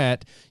decide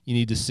that, you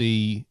need to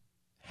see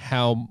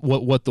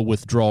what the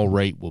withdrawal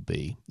rate will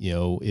be.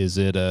 Is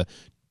it a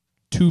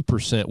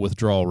 2%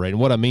 withdrawal rate? And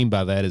what I mean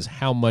by that is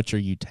how much are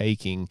you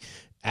taking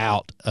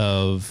out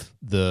of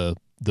the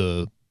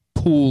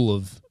pool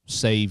of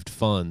saved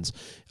funds?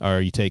 Are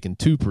you taking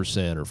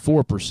 2%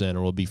 or 4%,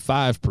 or will it be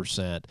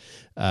 5%?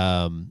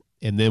 And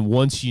then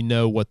once you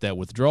know what that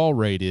withdrawal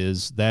rate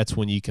is, that's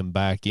when you can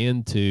back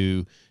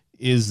into,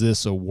 is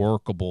this a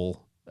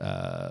workable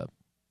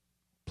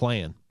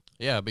plan?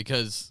 Yeah,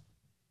 because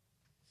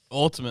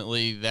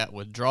ultimately that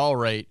withdrawal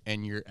rate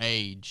and your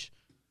age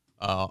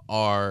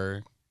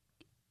are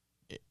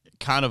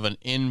kind of an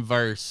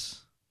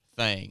inverse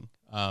thing,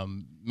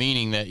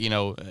 meaning that,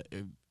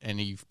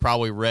 and you've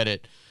probably read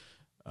it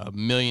a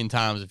million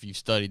times if you've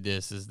studied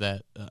this, is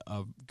that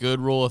a good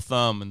rule of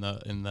thumb in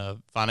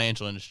the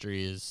financial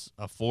industry is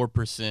a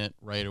 4%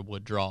 rate of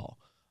withdrawal.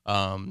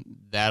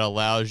 That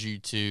allows you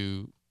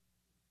to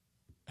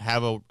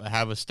have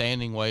a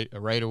standing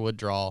rate of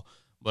withdrawal,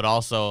 but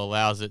also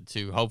allows it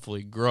to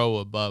hopefully grow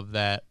above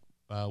that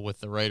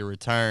with the rate of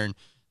return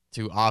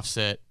to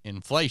offset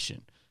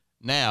inflation.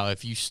 Now,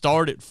 if you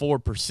start at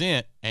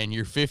 4% and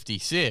you're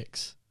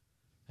 56,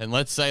 and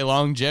let's say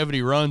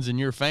longevity runs in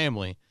your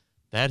family,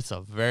 that's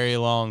a very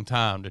long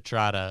time to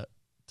try to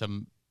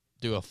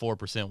do a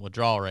 4%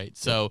 withdrawal rate.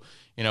 So,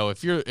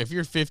 if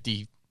you're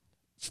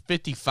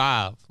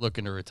 55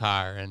 looking to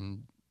retire,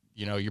 and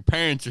your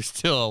parents are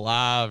still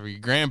alive or your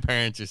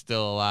grandparents are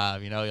still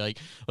alive,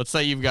 let's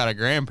say you've got a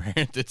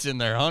grandparent that's in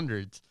their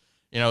hundreds,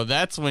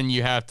 that's when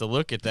you have to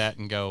look at that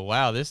and go,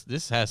 wow,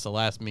 this has to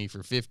last me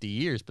for 50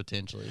 years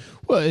potentially.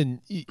 Well, and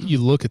you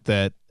look at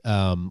that,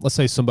 let's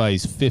say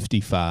somebody's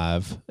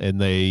 55 and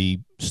they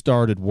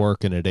started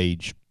working at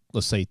age,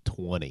 let's say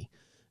 20.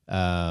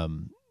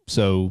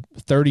 So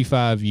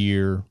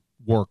 35-year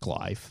work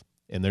life,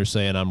 and they're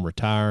saying I'm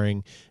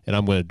retiring and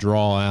I'm going to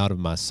draw out of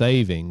my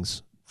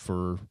savings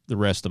for the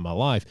rest of my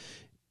life.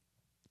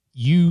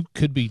 You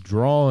could be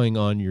drawing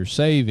on your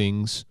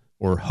savings,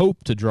 or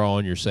hope to draw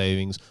on your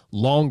savings,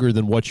 longer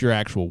than what your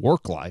actual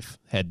work life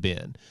had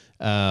been.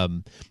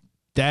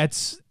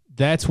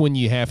 That's when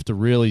you have to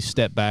really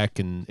step back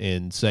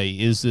and say,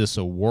 is this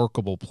a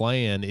workable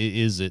plan?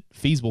 Is it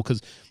feasible?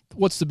 Because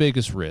what's the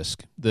biggest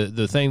risk?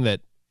 The thing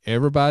that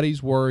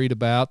everybody's worried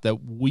about,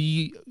 that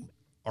we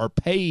are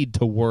paid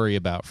to worry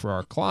about for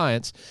our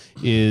clients,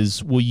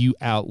 is, will you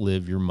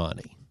outlive your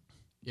money?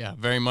 Yeah,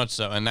 very much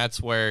so. And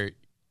that's where,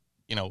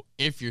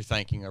 if you're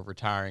thinking of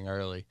retiring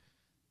early,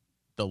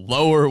 the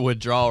lower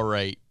withdrawal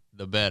rate,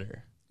 the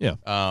better. Yeah.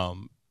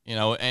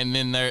 And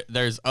then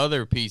there's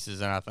other pieces,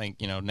 and I think,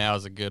 now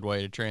is a good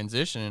way to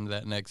transition into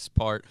that next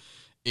part,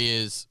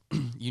 is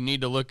you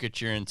need to look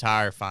at your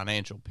entire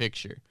financial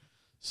picture.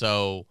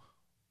 So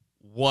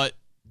what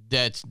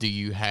debts do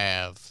you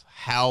have?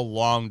 How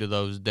long do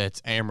those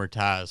debts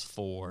amortize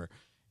for?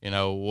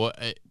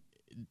 What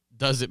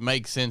does it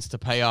make sense to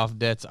pay off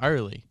debts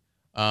early?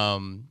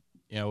 When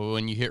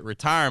you hit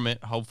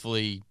retirement,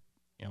 hopefully,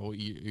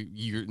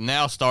 you're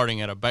now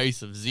starting at a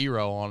base of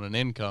zero on an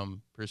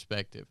income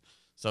perspective.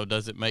 So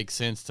does it make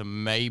sense to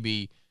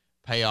maybe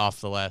pay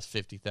off the last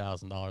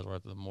 $50,000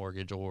 worth of the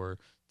mortgage, or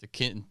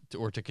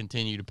to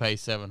continue to pay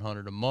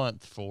 $700 a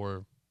month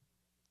for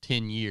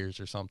 10 years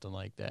or something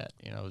like that?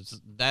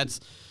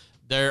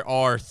 There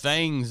are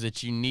things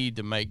that you need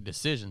to make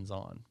decisions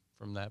on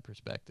from that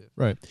perspective.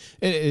 Right.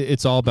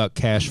 It's all about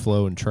cash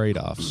flow and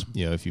trade-offs.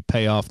 If you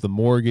pay off the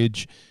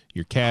mortgage,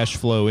 your cash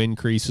flow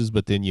increases,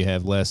 but then you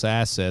have less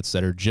assets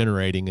that are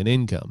generating an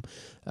income.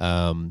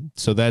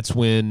 So that's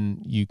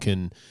when you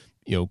can,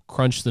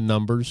 crunch the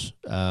numbers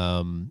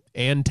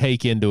and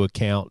take into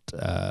account,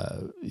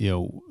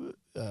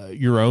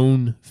 your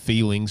own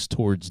feelings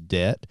towards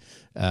debt.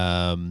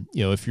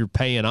 If you're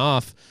paying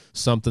off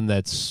something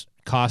that's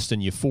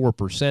costing you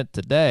 4%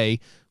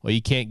 today, well,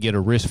 you can't get a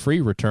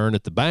risk-free return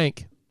at the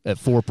bank at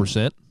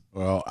 4%.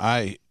 Well,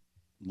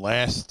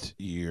 last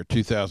year,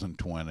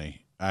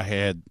 2020,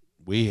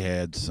 we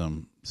had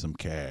some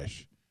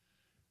cash,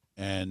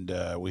 and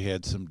we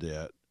had some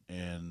debt,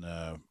 and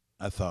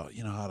I thought,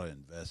 I ought to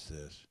invest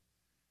this,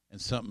 and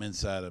something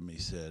inside of me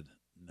said,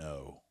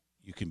 no,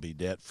 you can be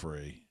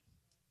debt-free.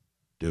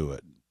 Do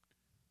it.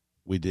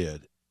 We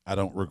did. I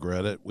don't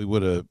regret it. We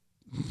would have,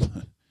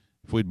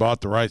 if we'd bought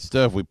the right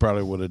stuff, we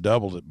probably would have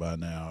doubled it by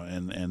now.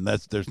 And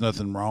there's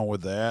nothing wrong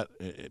with that.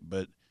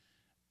 But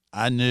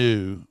I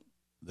knew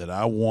that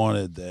I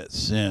wanted that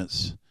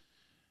sense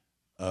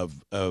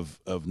of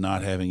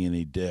not having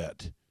any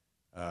debt.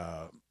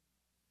 I'm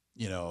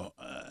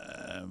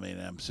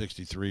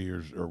 63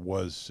 years, or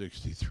was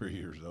 63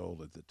 years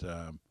old at the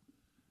time.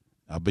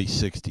 I'll be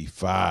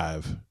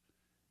 65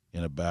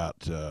 in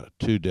about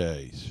 2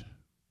 days.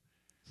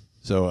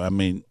 So,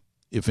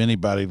 if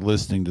anybody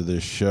listening to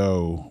this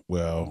show,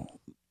 well,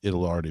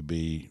 it'll already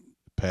be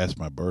past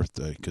my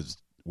birthday because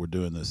we're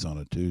doing this on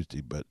a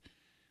Tuesday. But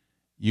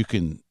you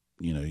can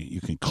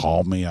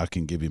call me. I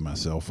can give you my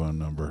cell phone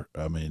number.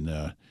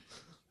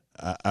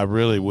 I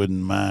really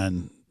wouldn't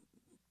mind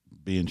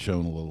being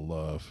shown a little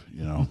love.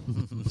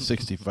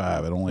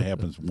 65. It only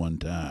happens one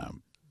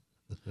time.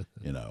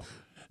 No,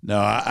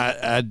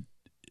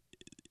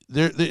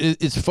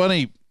 it's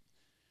funny.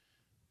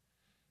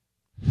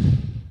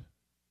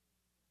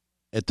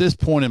 At this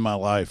point in my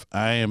life,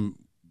 I am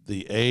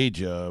the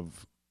age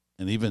of,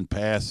 and even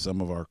past some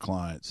of our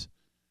clients,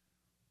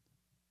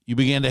 you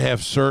begin to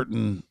have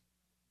certain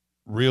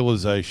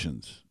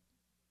realizations,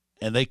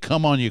 and they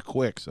come on you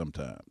quick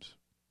sometimes.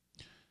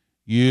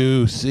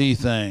 You see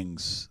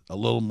things a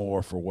little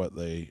more for what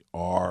they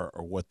are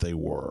or what they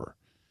were,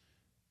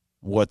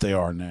 what they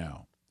are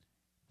now.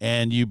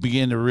 And you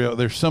begin to realize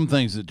there's some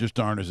things that just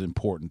aren't as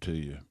important to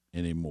you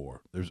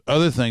anymore. There's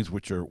other things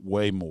which are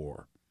way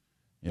more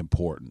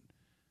important.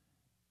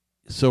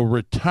 So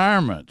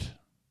retirement,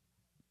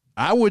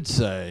 I would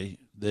say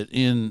that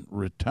in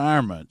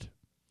retirement,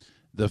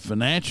 the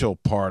financial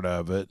part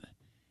of it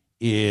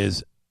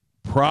is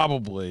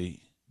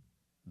probably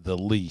the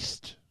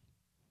least.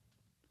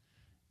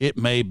 It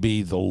may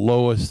be the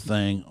lowest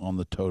thing on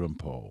the totem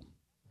pole.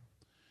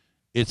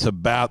 It's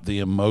about the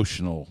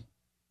emotional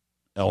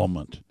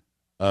element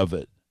of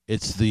it.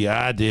 It's the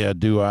idea,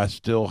 do I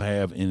still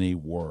have any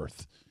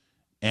worth?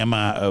 Am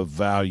I of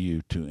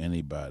value to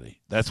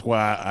anybody? That's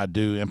why I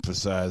do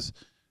emphasize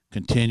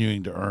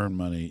continuing to earn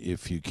money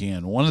if you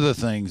can. One of the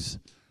things,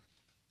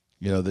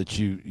 that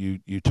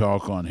you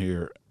talk on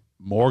here,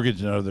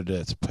 mortgage and other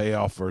debts,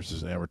 payoff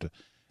versus amortization.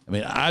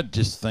 I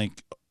just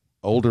think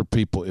older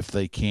people, if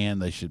they can,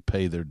 they should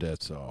pay their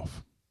debts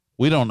off.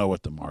 We don't know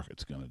what the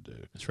market's going to do.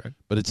 That's right.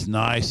 But it's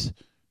nice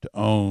to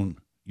own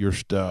your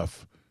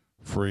stuff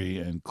free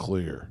and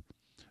clear.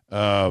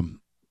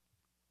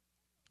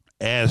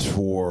 As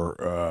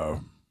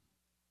for,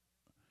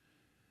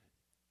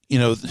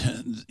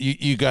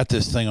 you got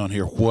this thing on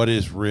here. What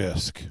is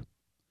risk?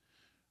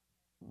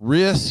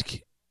 Risk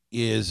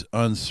is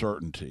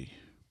uncertainty.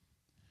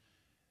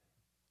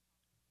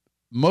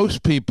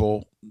 Most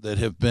people that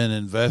have been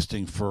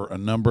investing for a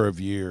number of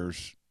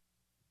years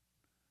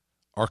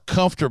are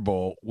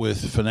comfortable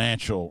with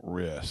financial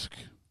risk.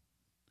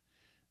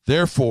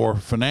 Therefore,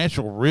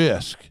 financial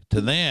risk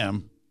to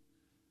them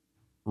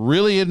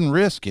really isn't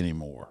risk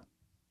anymore,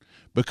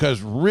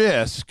 because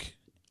risk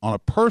on a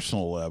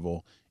personal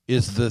level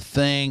is the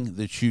thing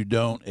that you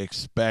don't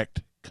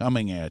expect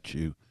coming at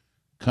you.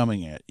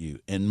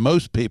 And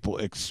most people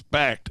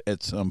expect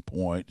at some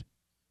point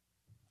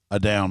a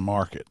down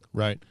market.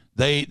 Right.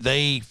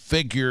 They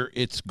figure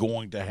it's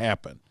going to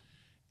happen,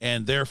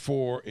 and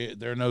therefore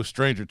they're no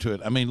stranger to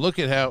it. Look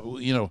at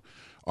how,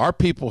 our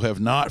people have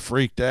not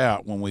freaked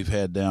out when we've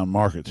had down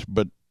markets,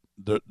 but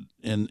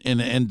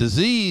and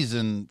disease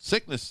and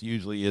sickness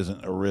usually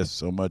isn't a risk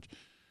so much.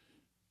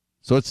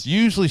 So it's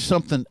usually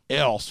something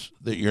else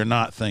that you're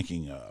not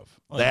thinking of.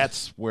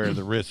 That's where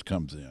the risk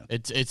comes in.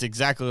 It's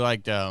exactly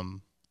like I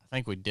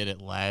think we did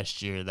it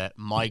last year, that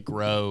Mike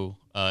Rowe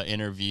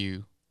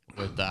interview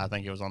with I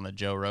think it was on the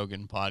Joe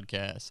Rogan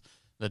podcast,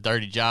 the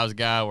Dirty Jobs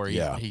guy, where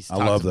he's I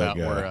love that about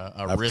guy. where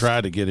I've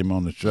tried to get him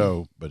on the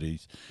show, but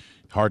he's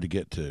hard to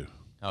get to.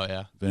 Oh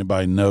yeah. If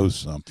anybody knows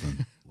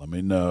something, let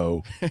me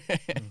know.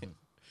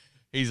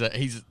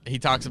 He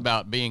talks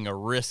about being a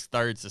risk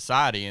third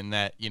society, and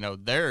that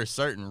there are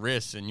certain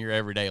risks in your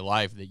everyday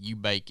life that you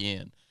bake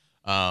in,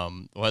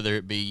 whether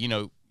it be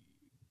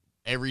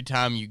every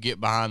time you get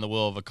behind the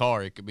wheel of a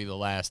car, it could be the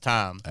last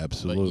time.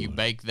 Absolutely. But you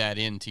bake that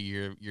into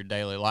your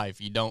daily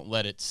life. You don't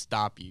let it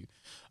stop you.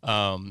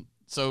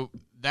 So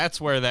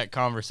that's where that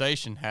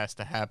conversation has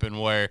to happen,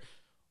 where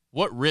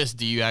what risks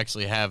do you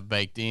actually have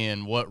baked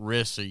in? What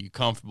risks are you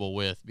comfortable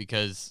with?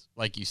 Because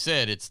like you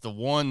said, it's the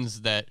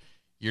ones that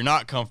you're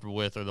not comfortable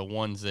with are the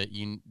ones that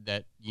you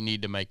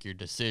need to make your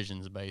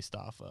decisions based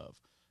off of.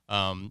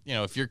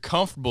 If you're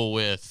comfortable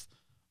with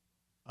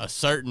a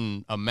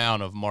certain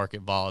amount of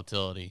market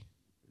volatility,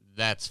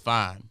 that's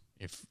fine.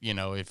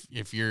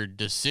 If your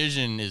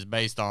decision is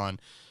based on,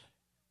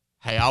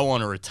 hey, I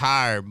want to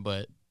retire,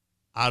 but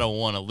I don't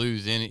want to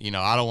lose any,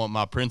 I don't want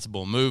my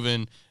principal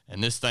moving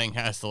and this thing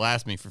has to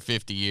last me for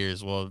 50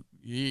 years. Well,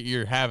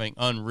 you're having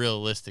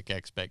unrealistic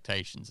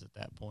expectations at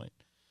that point.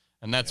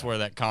 And that's where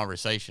that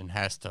conversation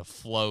has to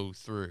flow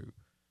through.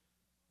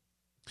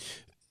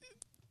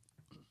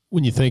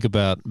 When you think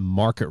about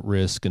market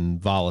risk and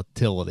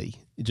volatility,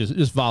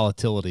 just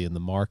volatility in the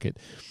market,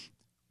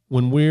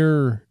 when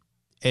we're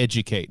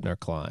educating our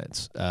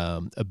clients,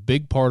 a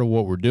big part of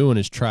what we're doing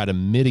is try to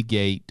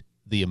mitigate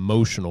the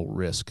emotional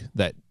risk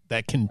that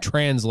can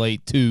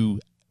translate to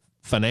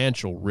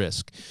financial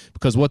risk.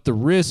 Because what the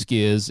risk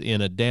is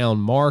in a down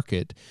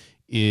market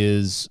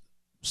is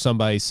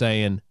somebody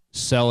saying,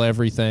 sell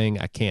everything,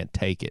 I can't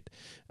take it.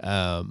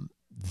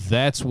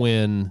 That's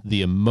when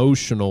the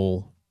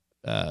emotional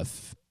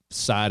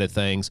side of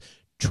things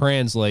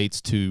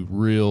translates to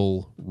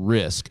real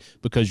risk,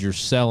 because you're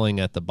selling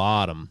at the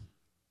bottom.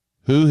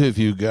 Who have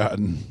you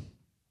gotten,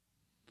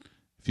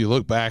 if you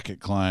look back at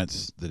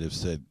clients that have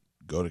said,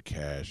 go to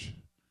cash,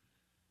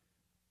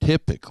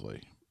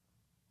 typically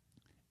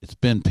it's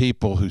been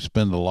people who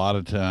spend a lot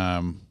of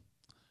time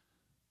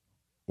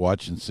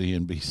watching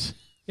CNBC.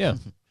 Yeah.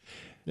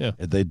 Yeah.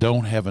 They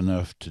don't have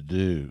enough to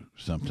do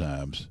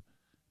sometimes,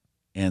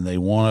 and they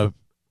want to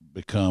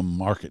become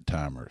market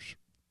timers.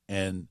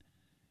 And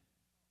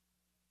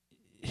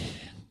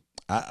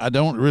I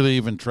don't really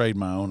even trade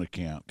my own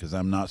account because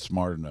I'm not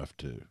smart enough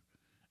to.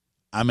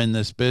 I'm in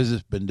this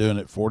business, been doing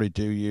it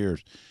 42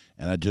 years,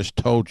 and I just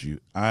told you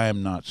I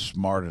am not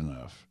smart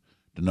enough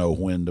to know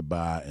when to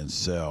buy and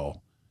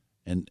sell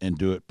and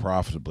do it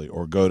profitably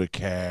or go to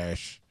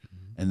cash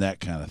and that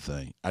kind of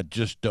thing. I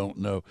just don't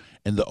know.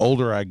 And the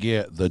older I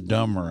get, the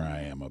dumber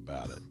I am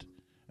about it.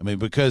 I mean,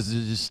 because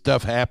this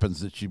stuff happens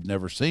that you've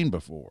never seen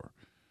before.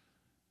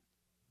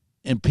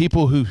 And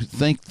people who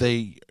think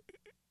it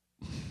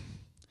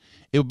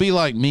would be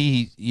like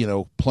me,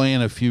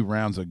 playing a few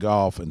rounds of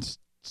golf and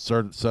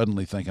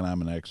suddenly thinking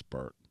I'm an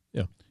expert.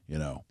 Yeah.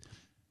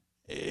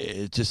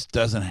 It just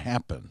doesn't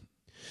happen.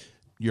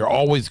 You're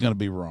always going to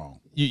be wrong.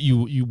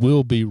 You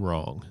will be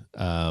wrong.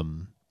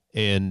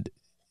 And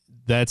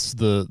that's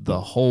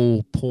the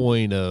whole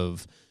point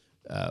of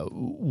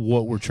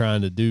what we're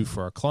trying to do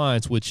for our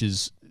clients, which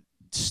is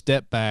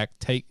step back,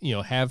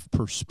 have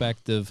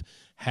perspective,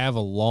 have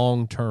a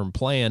long-term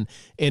plan.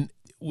 And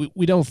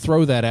we don't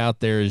throw that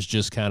out there as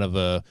just kind of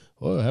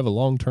have a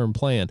long-term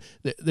plan.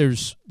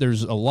 There's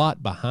a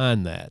lot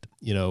behind that.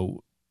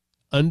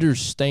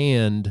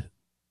 Understand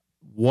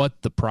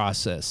what the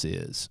process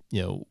is,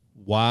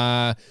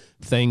 why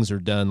things are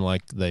done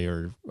like they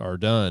are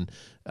done.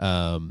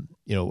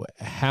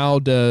 How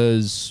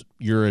does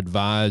your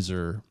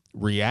advisor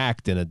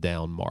react in a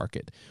down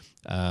market?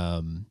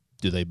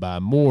 Do they buy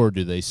more?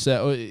 Do they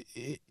sell?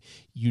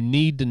 You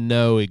need to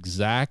know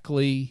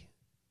exactly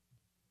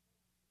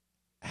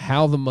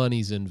how the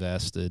money's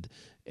invested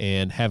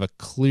and have a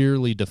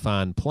clearly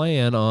defined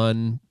plan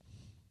on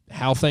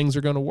how things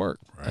are going to work.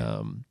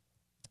 Right.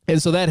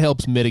 And so that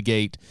helps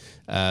mitigate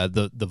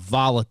the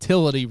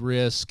volatility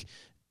risk,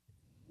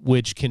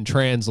 which can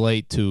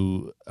translate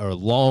to a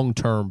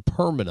long-term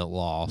permanent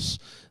loss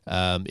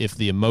if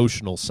the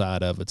emotional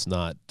side of it's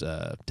not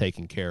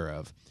taken care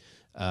of.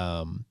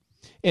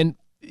 And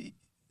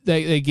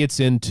that gets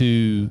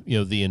into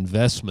the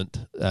investment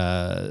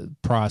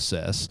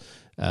process.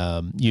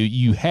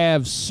 You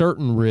have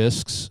certain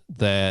risks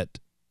that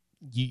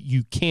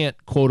you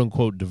can't quote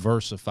unquote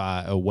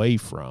diversify away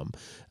from.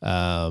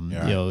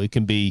 It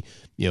can be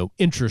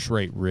interest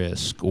rate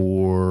risk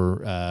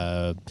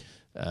or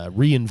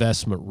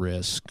reinvestment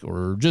risk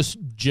or just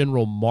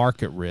general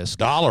market risk.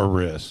 Dollar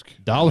risk.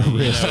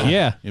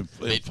 Yeah.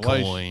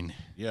 Bitcoin.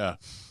 Yeah.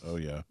 Oh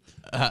yeah.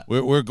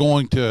 We're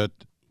going to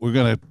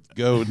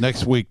go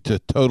next week to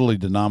totally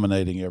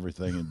denominating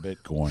everything in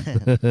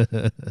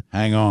Bitcoin.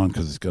 Hang on,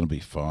 because it's going to be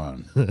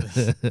fun.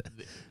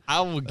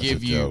 I will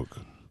give you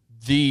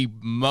the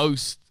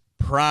most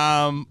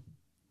prime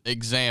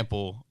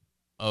example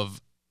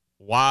of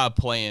why a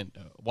plan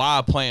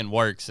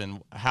works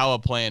and how a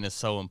plan is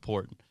so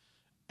important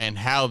and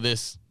how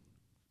this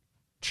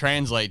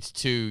translates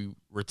to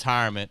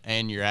retirement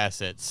and your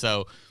assets.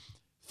 So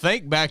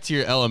think back to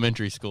your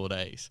elementary school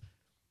days.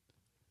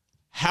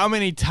 How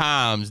many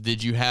times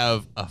did you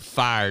have a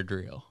fire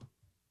drill?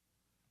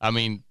 I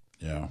mean,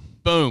 yeah.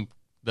 Boom,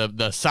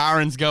 the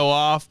sirens go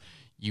off.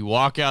 You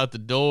walk out the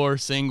door,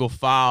 single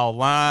file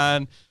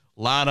line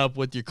up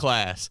with your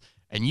class.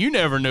 and you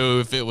never knew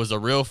if it was a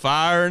real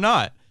fire or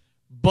not.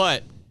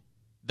 But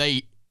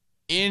they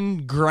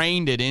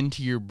ingrained it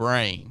into your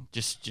brain.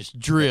 Just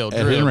drill.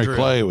 At Henry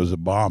Clay, it was a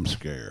bomb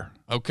scare.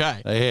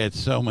 Okay. They had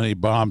so many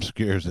bomb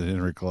scares at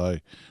Henry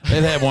Clay.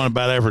 They'd have one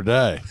about every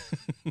day.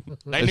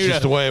 That's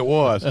just the way it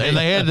was. And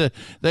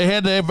they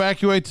had to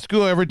evacuate the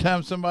school every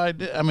time somebody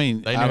did. I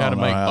mean, they knew how to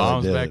make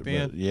bombs back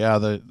then.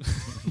 Yeah,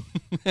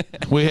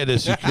 we had a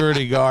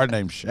security guard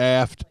named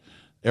Shaft.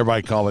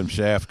 Everybody called him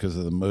Shaft because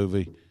of the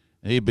movie.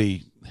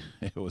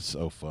 It was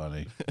so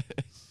funny.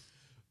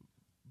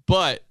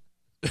 But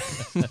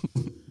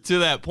to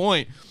that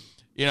point,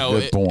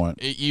 Good point.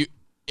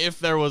 If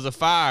there was a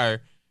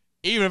fire,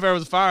 even if there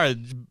was a fire,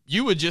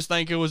 you would just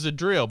think it was a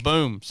drill.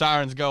 Boom,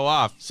 sirens go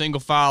off, single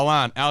file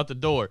line, out the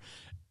door.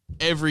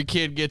 Every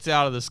kid gets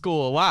out of the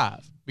school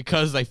alive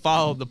because they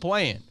followed the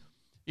plan.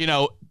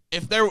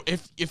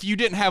 If you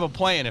didn't have a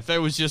plan, if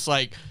there was just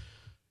like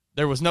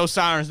there was no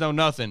sirens, no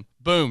nothing,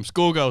 boom,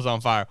 school goes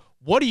on fire.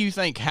 What do you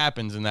think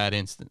happens in that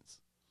instance?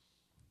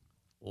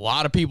 A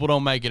lot of people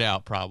don't make it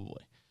out,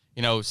 probably.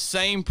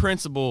 Same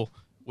principle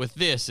with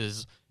this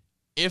is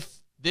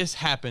if this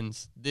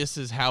happens, this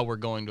is how we're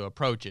going to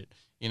approach it,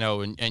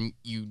 and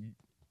you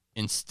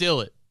instill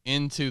it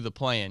into the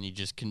plan. You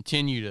just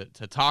continue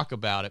to talk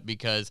about it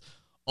because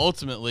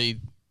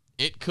ultimately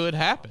it could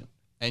happen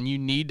and you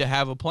need to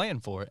have a plan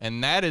for it.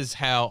 And that is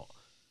how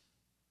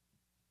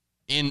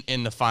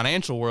in the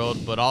financial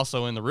world, but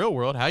also in the real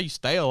world, how you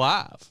stay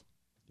alive.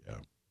 Yeah.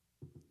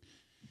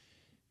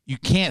 You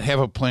can't have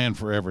a plan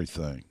for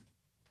everything.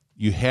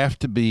 You have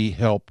to be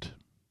helped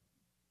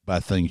by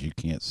things you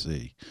can't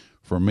see.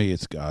 For me,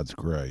 it's God's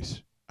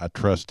grace. I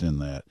trust in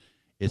that.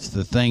 It's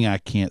the thing I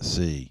can't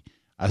see.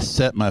 I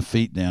set my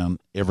feet down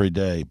every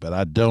day, but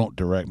I don't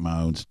direct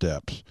my own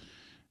steps.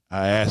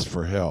 I ask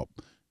for help.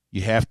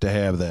 You have to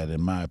have that,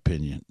 in my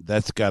opinion.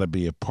 That's got to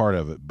be a part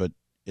of it. But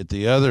at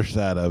the other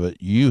side of it,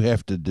 you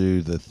have to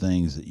do the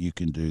things that you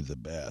can do the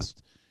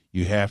best.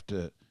 You have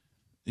to,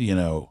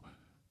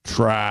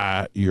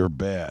 try your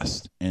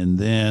best. And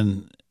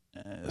then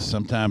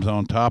sometimes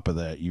on top of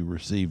that, you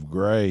receive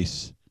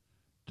grace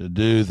to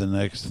do the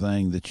next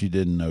thing that you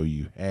didn't know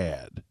you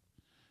had.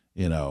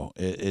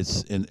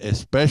 And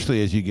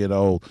especially as you get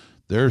old,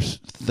 there's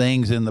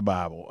things in the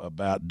Bible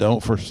about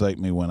don't forsake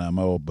me when I'm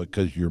old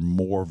because you're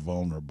more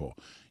vulnerable.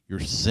 Your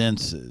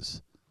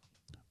senses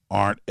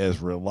aren't as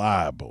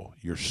reliable.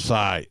 Your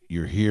sight,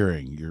 your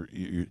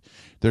hearing,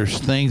 there's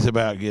things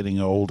about getting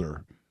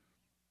older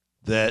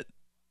that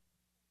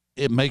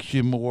it makes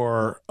you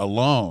more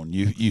alone.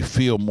 You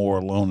feel more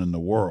alone in the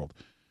world.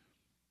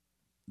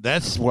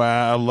 That's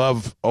why I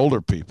love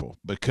older people,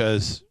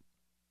 because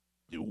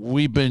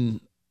we've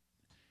been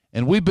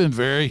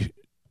very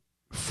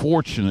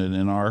fortunate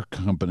in our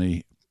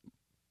company,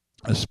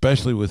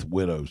 especially with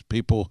widows,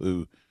 people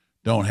who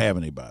don't have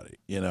anybody.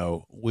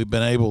 We've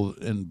been able,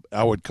 and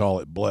I would call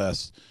it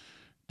blessed,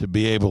 to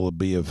be able to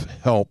be of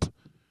help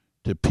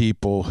to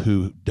people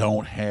who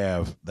don't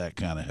have that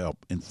kind of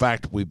help. In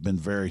fact, we've been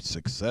very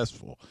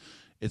successful.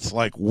 It's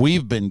like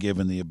we've been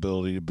given the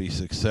ability to be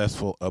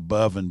successful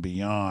above and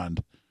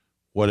beyond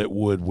what it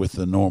would with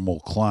a normal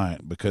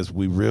client, because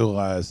we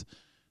realize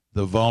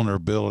the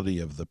vulnerability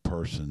of the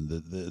person,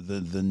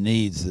 the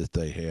needs that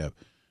they have.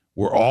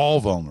 We're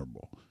all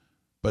vulnerable,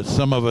 but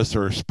some of us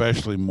are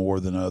especially more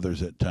than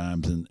others at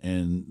times,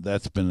 and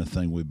that's been a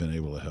thing we've been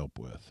able to help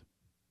with.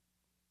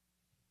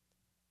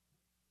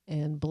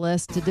 And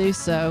blessed to do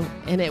so.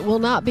 And it will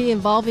not be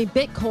involving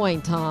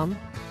Bitcoin, Tom.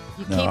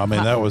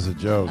 That was a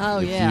joke. Oh,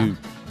 if yeah. you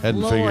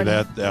hadn't figured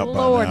that out by now,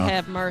 Lord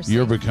have mercy.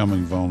 You're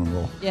becoming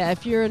vulnerable. Yeah,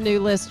 if you're a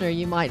new listener,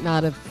 you might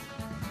not have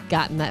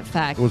gotten that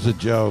fact. It was a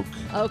joke.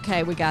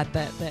 Okay, we got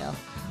that now.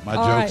 My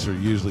jokes are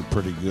usually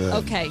pretty good.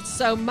 Okay,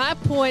 so my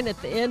point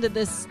at the end of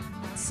this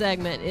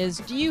segment is,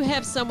 do you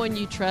have someone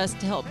you trust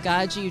to help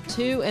guide you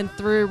to and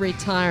through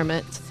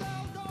retirement?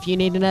 If you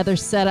need another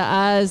set of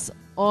eyes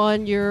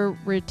on your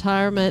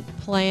retirement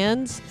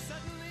plans,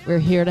 we're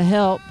here to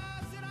help.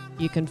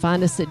 You can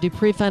find us at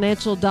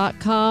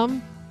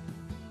DupreeFinancial.com.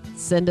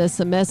 Send us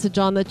a message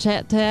on the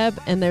chat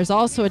tab, and there's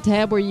also a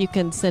tab where you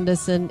can send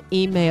us an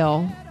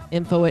email,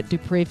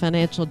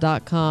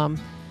 info@DupreeFinancial.com.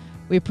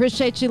 We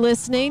appreciate you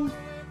listening.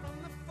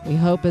 We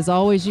hope, as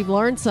always, you've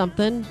learned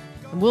something,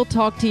 and we'll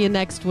talk to you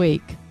next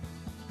week.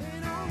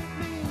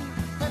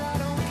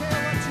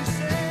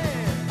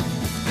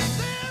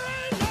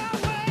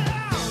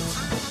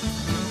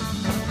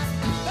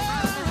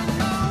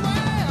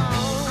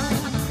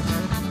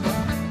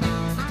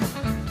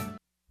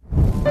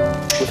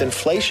 With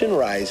inflation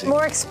rising,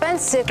 more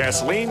expensive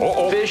gasoline,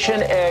 fish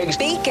and eggs,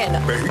 bacon,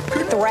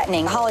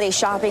 threatening holiday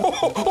shopping.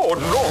 Oh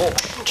no!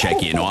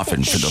 Check in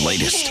often for the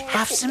latest.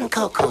 Have some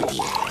cocoa,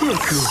 dear.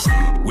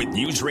 With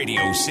News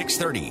Radio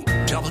 630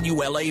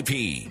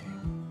 WLAP.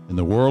 In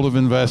the world of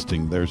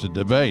investing, there's a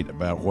debate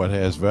about what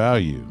has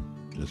value.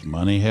 Does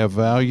money have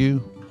value?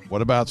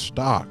 What about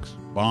stocks,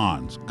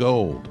 bonds,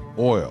 gold,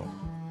 oil?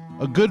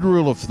 A good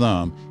rule of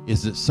thumb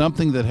is that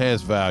something that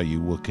has value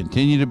will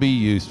continue to be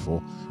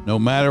useful no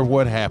matter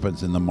what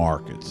happens in the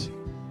markets.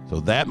 So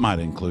that might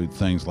include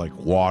things like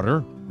water,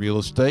 real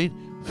estate,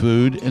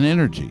 food, and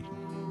energy.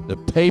 The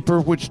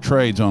paper, which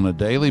trades on a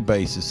daily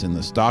basis in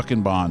the stock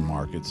and bond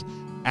markets,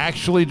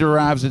 actually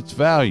derives its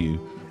value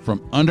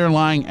from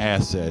underlying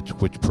assets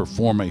which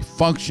perform a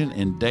function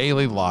in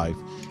daily life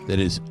that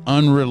is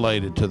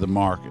unrelated to the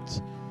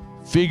markets.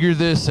 Figure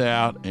this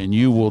out and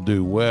you will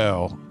do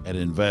well at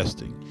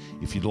investing.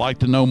 If you'd like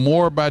to know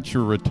more about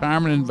your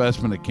retirement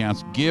investment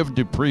accounts, give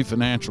Dupree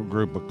Financial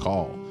Group a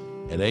call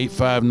at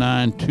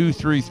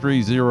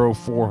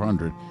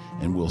 859-233-0400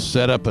 and we'll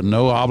set up a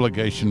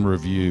no-obligation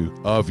review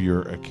of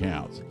your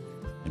accounts.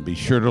 And be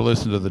sure to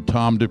listen to the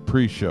Tom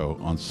Dupree Show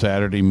on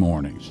Saturday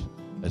mornings.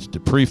 That's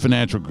Dupree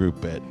Financial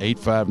Group at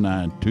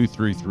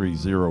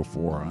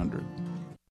 859-233-0400.